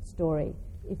another story,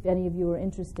 if any of you are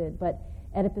interested. But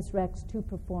Oedipus Rex, 2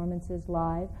 performances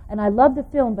live. And I love the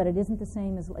film, but it isn't the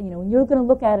same as, when you're going to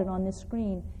look at it on this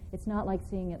screen, it's not like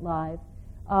seeing it live.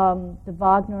 The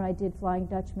Wagner, I did Flying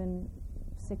Dutchman,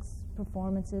 6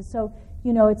 performances. So,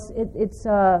 it's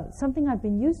something I've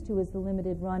been used to is the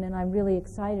limited run, and I'm really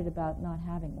excited about not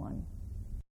having one.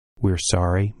 We're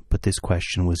sorry, but this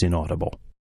question was inaudible.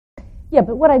 Yeah,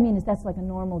 but what I mean is that's like a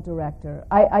normal director.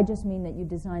 I just mean that you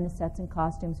design the sets and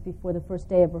costumes before the first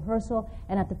day of rehearsal,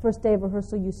 and at the first day of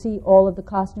rehearsal you see all of the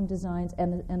costume designs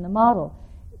and the model.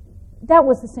 That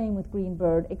was the same with Green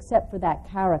Bird, except for that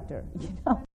character.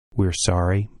 We're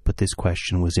sorry, but this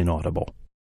question was inaudible.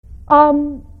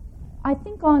 I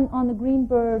think on The Green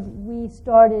Bird we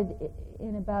started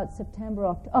in about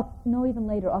September, even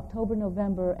later, October,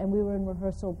 November, and we were in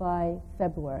rehearsal by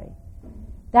February.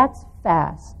 That's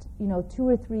fast. 2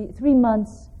 or 3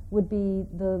 months would be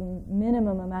the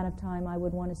minimum amount of time I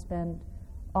would want to spend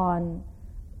on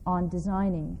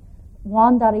designing.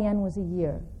 Juan Darien was a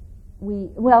year.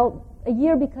 A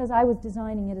year because I was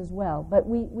designing it as well. But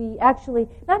we actually,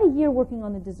 not a year working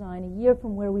on the design, a year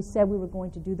from where we said we were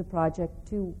going to do the project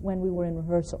to when we were in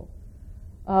rehearsal.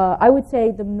 I would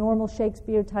say the normal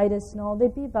Shakespeare, Titus, and all,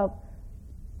 they'd be about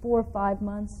 4 or 5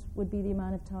 months would be the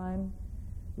amount of time.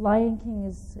 Lion King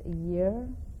is a year,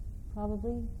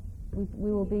 probably. We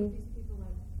will be. These people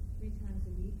like 3 times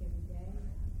a week, every day.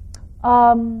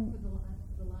 Um,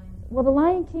 For the Lion. well, the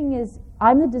Lion King is.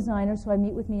 I'm the designer, so I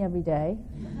meet with me every day.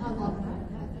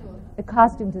 The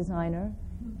costume designer,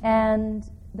 and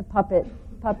the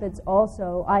puppets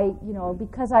also.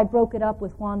 Because I broke it up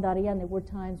with Juan Darien, there were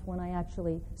times when I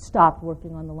actually stopped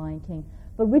working on the Lion King.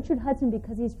 But Richard Hudson,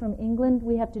 because he's from England,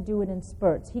 we have to do it in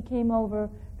spurts. He came over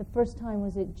the first time,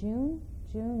 was it June?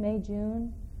 May,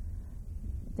 June.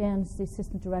 Dan's the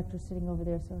assistant director sitting over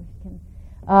there, so he can.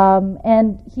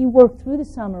 And he worked through the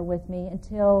summer with me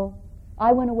until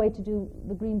I went away to do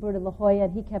The Green Bird of La Jolla,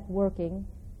 and he kept working.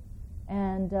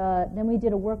 And then we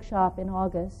did a workshop in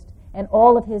August, and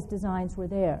all of his designs were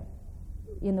there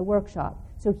in the workshop.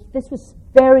 So this was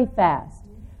very fast.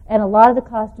 And a lot of the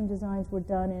costume designs were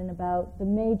done in about, the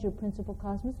major principal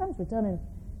costume designs were done in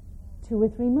 2 or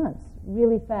 3 months,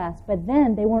 really fast. But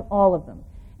then they weren't all of them.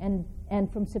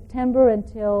 And from September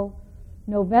until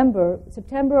November,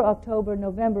 September, October,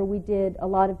 November, we did a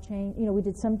lot of change. We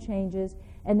did some changes,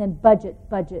 and then budget,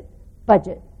 just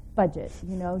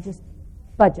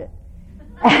budget.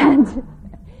 And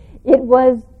it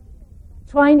was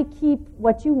trying to keep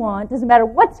what you want. Doesn't matter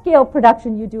what scale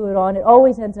production you do it on, it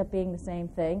always ends up being the same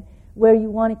thing, where you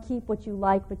want to keep what you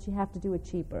like, but you have to do it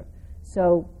cheaper.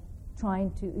 So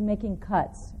making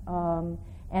cuts. And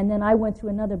then I went through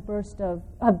another burst of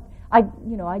I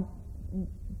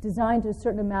designed a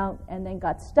certain amount and then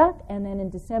got stuck, and then in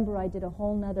December I did a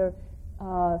whole nother,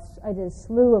 I did a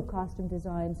slew of costume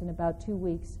designs in about 2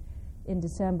 weeks in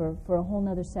December for a whole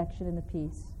nother section in the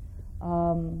piece.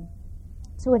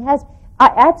 So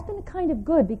it's been kind of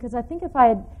good, because I think if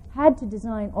I had to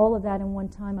design all of that in one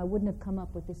time, I wouldn't have come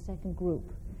up with this second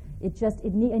group. I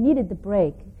needed the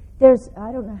break.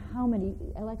 I don't know how many,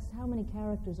 Alexis, how many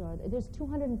characters are there? There's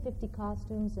 250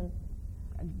 costumes, and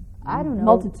I don't know.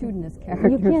 Multitudinous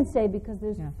characters. You can't say, because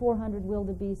there's 400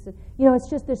 wildebeests. It's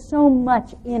just there's so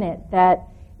much in it that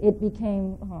it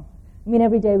became,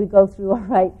 every day we go through, all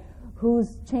right,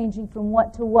 who's changing from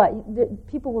what to what.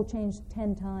 People will change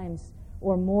 10 times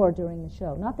or more during the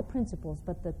show. Not the principals,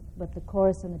 but the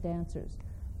chorus and the dancers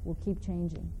will keep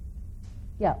changing.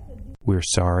 Yeah. We're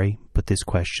sorry, but this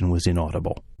question was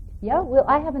inaudible. Yeah, well,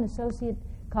 I have an associate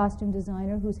costume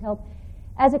designer who's helped.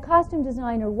 As a costume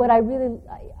designer, what I really,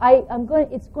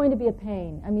 it's going to be a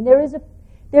pain.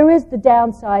 There is the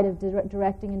downside of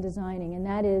directing and designing, and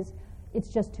that is, it's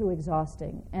just too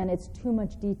exhausting, and it's too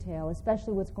much detail,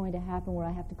 especially what's going to happen where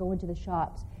I have to go into the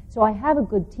shops. So I have a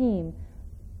good team.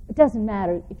 It doesn't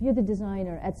matter. If you're the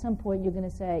designer, at some point you're going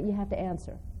to say, you have to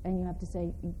answer, and you have to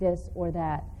say this or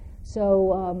that.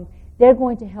 So they're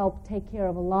going to help take care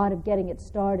of a lot of getting it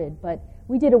started. But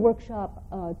we did a workshop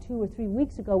 2 or 3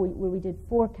 weeks ago where we did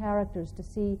 4 characters to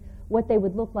see what they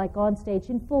would look like on stage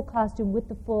in full costume with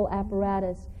the full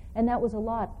apparatus. And that was a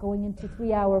lot, going into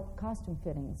 3-hour costume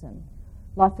fittings, and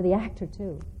a lot for the actor,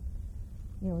 too.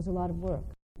 It was a lot of work.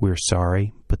 We're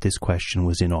sorry, but this question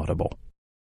was inaudible.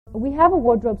 We have a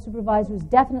wardrobe supervisor who's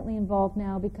definitely involved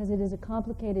now, because it is a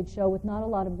complicated show with not a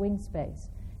lot of wing space,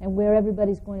 and where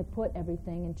everybody's going to put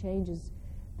everything and changes.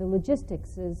 The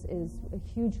logistics is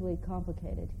hugely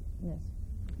complicated. Yes.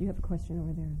 You have a question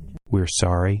over there. We're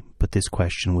sorry, but this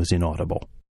question was inaudible.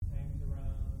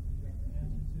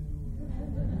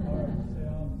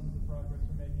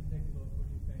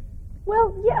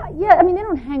 Well, yeah. They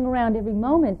don't hang around every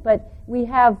moment, but we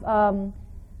have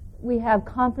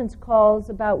conference calls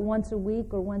about once a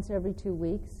week or once every 2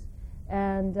 weeks,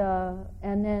 and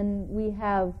then we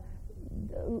have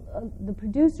the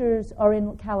producers are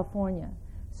in California,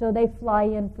 so they fly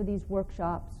in for these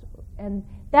workshops, and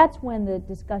that's when the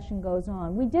discussion goes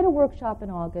on. We did a workshop in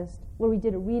August where we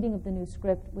did a reading of the new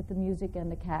script with the music and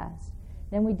the cast.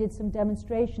 Then we did some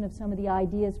demonstration of some of the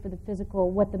ideas for the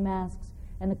physical, what the masks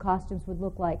and the costumes would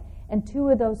look like. And 2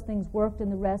 of those things worked,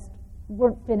 and the rest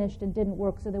weren't finished and didn't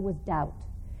work, so there was doubt.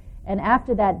 And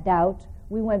after that doubt,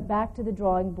 we went back to the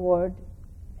drawing board,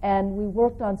 and we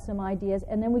worked on some ideas,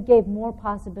 and then we gave more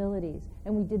possibilities.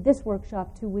 And we did this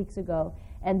workshop 2 weeks ago,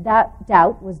 and that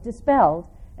doubt was dispelled.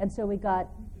 And so we had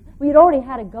already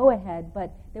had a go-ahead,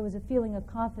 but there was a feeling of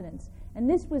confidence. And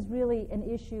this was really an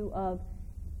issue of,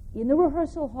 in the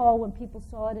rehearsal hall, when people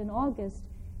saw it in August,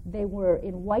 they were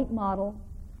in white model,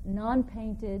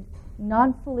 non-painted,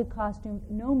 non-fully costumed,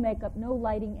 no makeup, no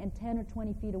lighting, and 10 or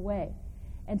 20 feet away.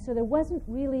 And so it wasn't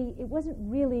really,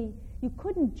 you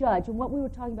couldn't judge. And what we were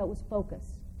talking about was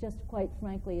focus, just quite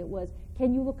frankly. It was,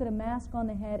 can you look at a mask on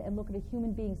the head and look at a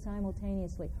human being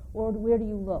simultaneously? Or where do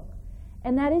you look?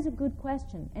 And that is a good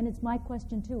question, and it's my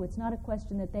question too. It's not a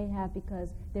question that they have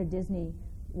because they're Disney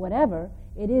whatever.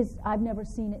 It is, I've never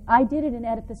seen it. I did it in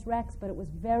Oedipus Rex, but it was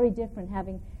very different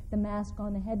having the mask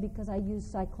on the head because I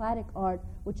used cycladic art,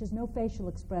 which is no facial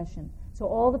expression. So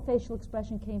all the facial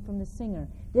expression came from the singer.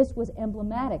 This was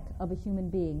emblematic of a human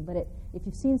being, but if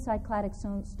you've seen cycladic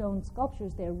stone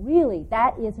sculptures,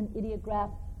 that is an ideograph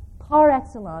par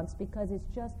excellence because it's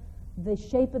just the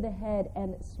shape of the head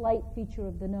and slight feature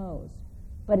of the nose.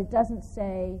 But it doesn't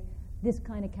say this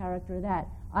kind of character or that.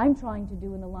 I'm trying to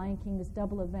do in The Lion King this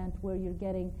double event where you're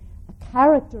getting a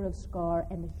character of Scar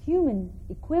and the human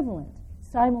equivalent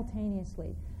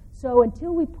simultaneously. So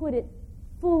until we put it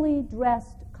fully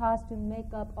dressed, costume,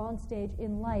 makeup, on stage,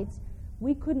 in lights,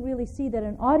 we couldn't really see that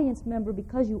an audience member,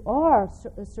 because you are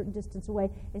a certain distance away,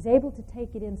 is able to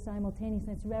take it in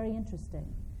simultaneously. It's very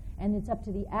interesting. And it's up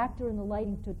to the actor and the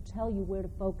lighting to tell you where to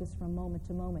focus from moment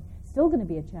to moment. Still going to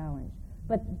be a challenge.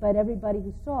 But everybody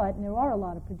who saw it, and there are a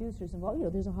lot of producers involved,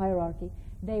 there's a hierarchy,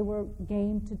 they were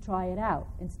game to try it out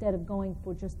instead of going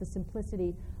for just the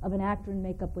simplicity of an actor in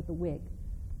makeup with a wig.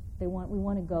 We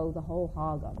want to go the whole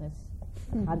hog on this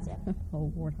concept. The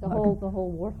whole warthog. The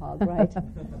whole warthog,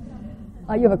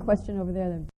 right? You have a question over there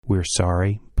then. We're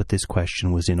sorry, but this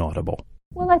question was inaudible.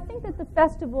 Well, I think that the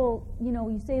festival,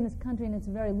 you say in this country, and it's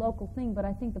a very local thing, but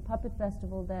I think the puppet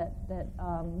festival that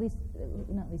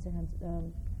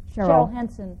Cheryl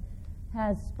Henson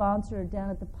has sponsored down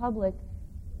at the Public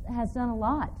has done a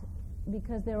lot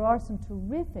because there are some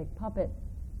terrific puppet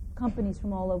companies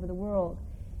from all over the world.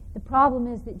 The problem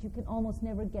is that you can almost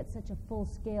never get such a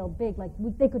full-scale big,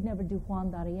 they could never do Juan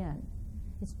Darien.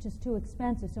 It's just too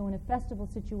expensive. So in a festival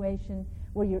situation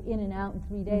where you're in and out in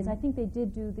 3 days, I think they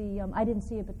did do I didn't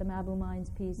see it, but the Mabou Mines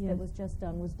piece that was just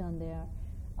done was done there.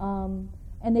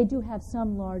 And they do have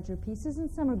some larger pieces,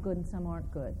 and some are good and some aren't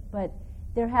good. But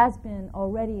there has been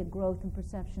already a growth in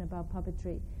perception about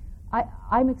puppetry.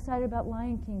 I'm excited about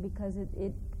Lion King because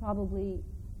it probably,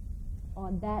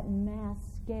 on that mass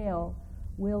scale,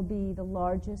 will be the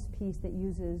largest piece that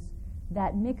uses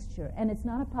that mixture. And it's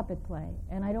not a puppet play,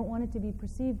 and I don't want it to be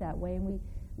perceived that way, and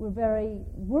we're very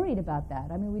worried about that.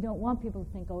 I mean, we don't want people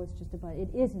to think, it's just about it.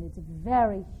 It isn't. It's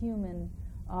very human.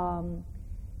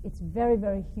 It's very,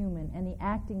 very human, and the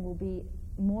acting will be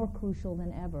more crucial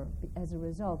than ever as a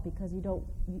result because we don't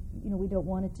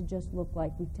want it to just look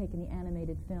like we've taken the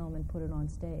animated film and put it on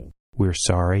stage. We're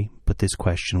sorry, but this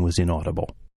question was inaudible.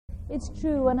 It's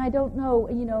true, and I don't know,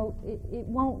 it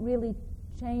won't really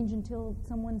change until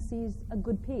someone sees a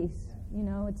good piece.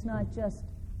 It's not just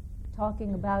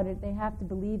talking about it. They have to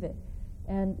believe it.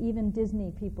 And even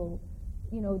Disney people,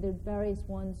 there are various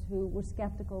ones who were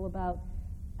skeptical about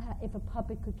if a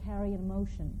puppet could carry an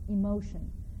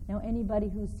emotion. Now, anybody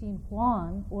who's seen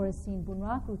Juan or has seen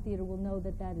Bunraku Theater will know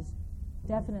that that is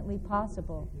definitely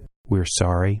possible. We're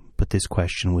sorry, but this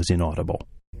question was inaudible.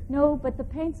 No, but the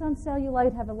paints on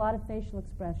cellulite have a lot of facial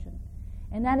expression.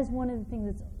 And that is one of the things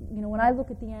that's, when I look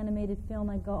at the animated film,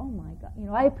 I go, oh my God.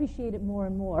 I appreciate it more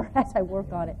and more as I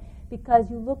work on it. Because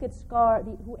you look at Scar,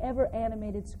 whoever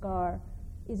animated Scar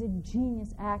is a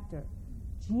genius actor.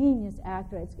 Genius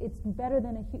actor. It's better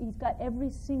than he's got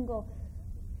every single...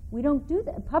 We don't do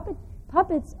that.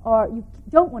 Puppets are, you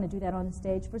don't want to do that on the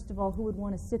stage. First of all, who would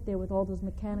want to sit there with all those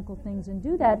mechanical things and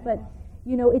do that? But,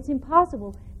 it's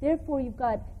impossible. Therefore, you've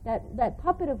got that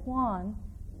puppet of Juan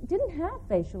didn't have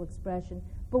facial expression.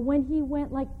 But when he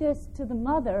went like this to the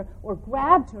mother or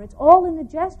grabbed her, it's all in the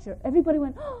gesture. Everybody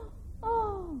went,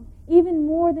 oh, even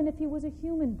more than if he was a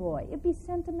human boy. It'd be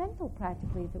sentimental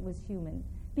practically if it was human.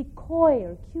 Be coy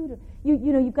or cute.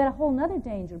 You've got a whole other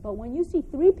danger. But when you see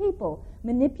three people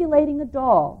manipulating a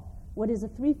doll, what is a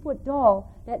 3-foot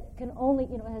doll that can only,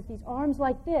 has these arms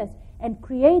like this and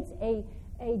creates a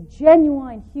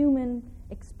genuine human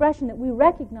expression that we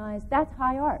recognize, that's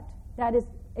high art. That is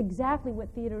exactly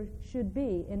what theater should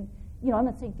be. And, I'm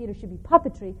not saying theater should be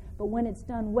puppetry, but when it's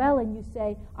done well and you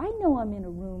say, I know I'm in a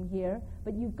room here,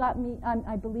 but you've got me,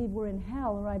 I believe we're in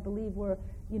hell, or I believe we're,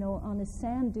 on a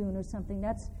sand dune or something,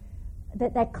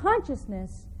 that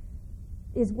consciousness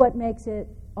is what makes it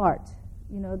art,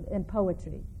 and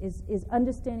poetry, is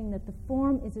understanding that the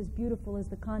form is as beautiful as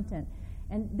the content.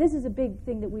 And this is a big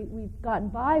thing that we've gotten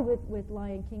by with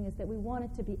Lion King, is that we want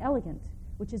it to be elegant,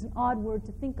 which is an odd word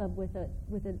to think of with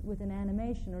an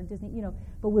animation or Disney,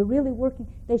 but we're really working.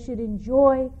 They should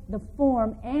enjoy the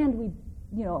form, and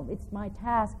it's my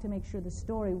task to make sure the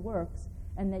story works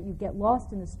and that you get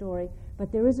lost in the story,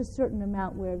 but there is a certain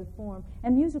amount where the form,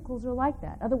 and musicals are like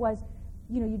that. Otherwise,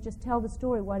 you just tell the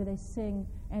story. Why do they sing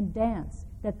and dance?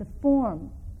 That the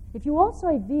form, if you all saw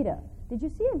Evita, Did you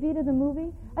see Evita the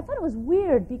movie? I thought it was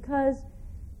weird because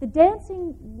the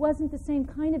dancing wasn't the same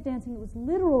kind of dancing. It was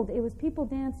literal. It was people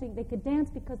dancing. They could dance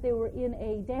because they were in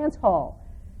a dance hall,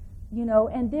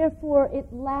 and therefore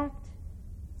it lacked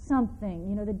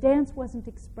something. The dance wasn't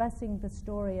expressing the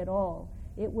story at all.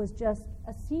 It was just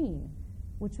a scene,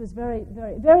 which was very,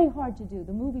 very, very hard to do.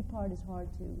 The movie part is hard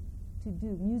to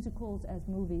do. Musicals as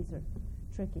movies are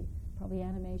tricky. Probably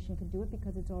animation could do it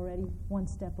because it's already one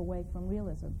step away from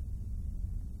realism.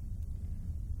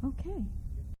 Okay.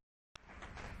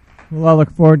 We'll all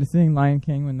look forward to seeing Lion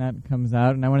King when that comes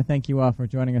out, and I want to thank you all for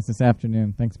joining us this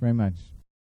afternoon. Thanks very much.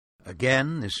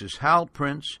 Again, this is Hal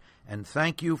Prince, and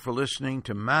thank you for listening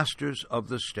to Masters of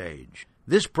the Stage.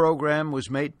 This program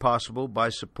was made possible by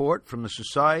support from the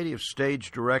Society of Stage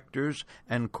Directors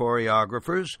and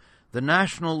Choreographers, the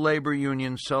National Labor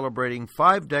Union celebrating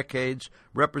 5 decades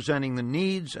representing the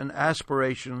needs and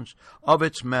aspirations of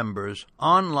its members,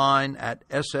 online at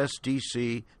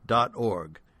ssdc.org.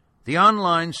 The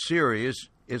online series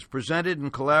is presented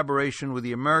in collaboration with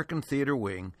the American Theater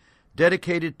Wing,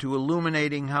 dedicated to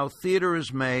illuminating how theater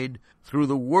is made through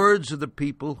the words of the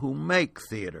people who make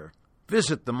theater.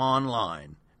 Visit them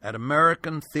online at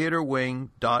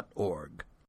americantheaterwing.org.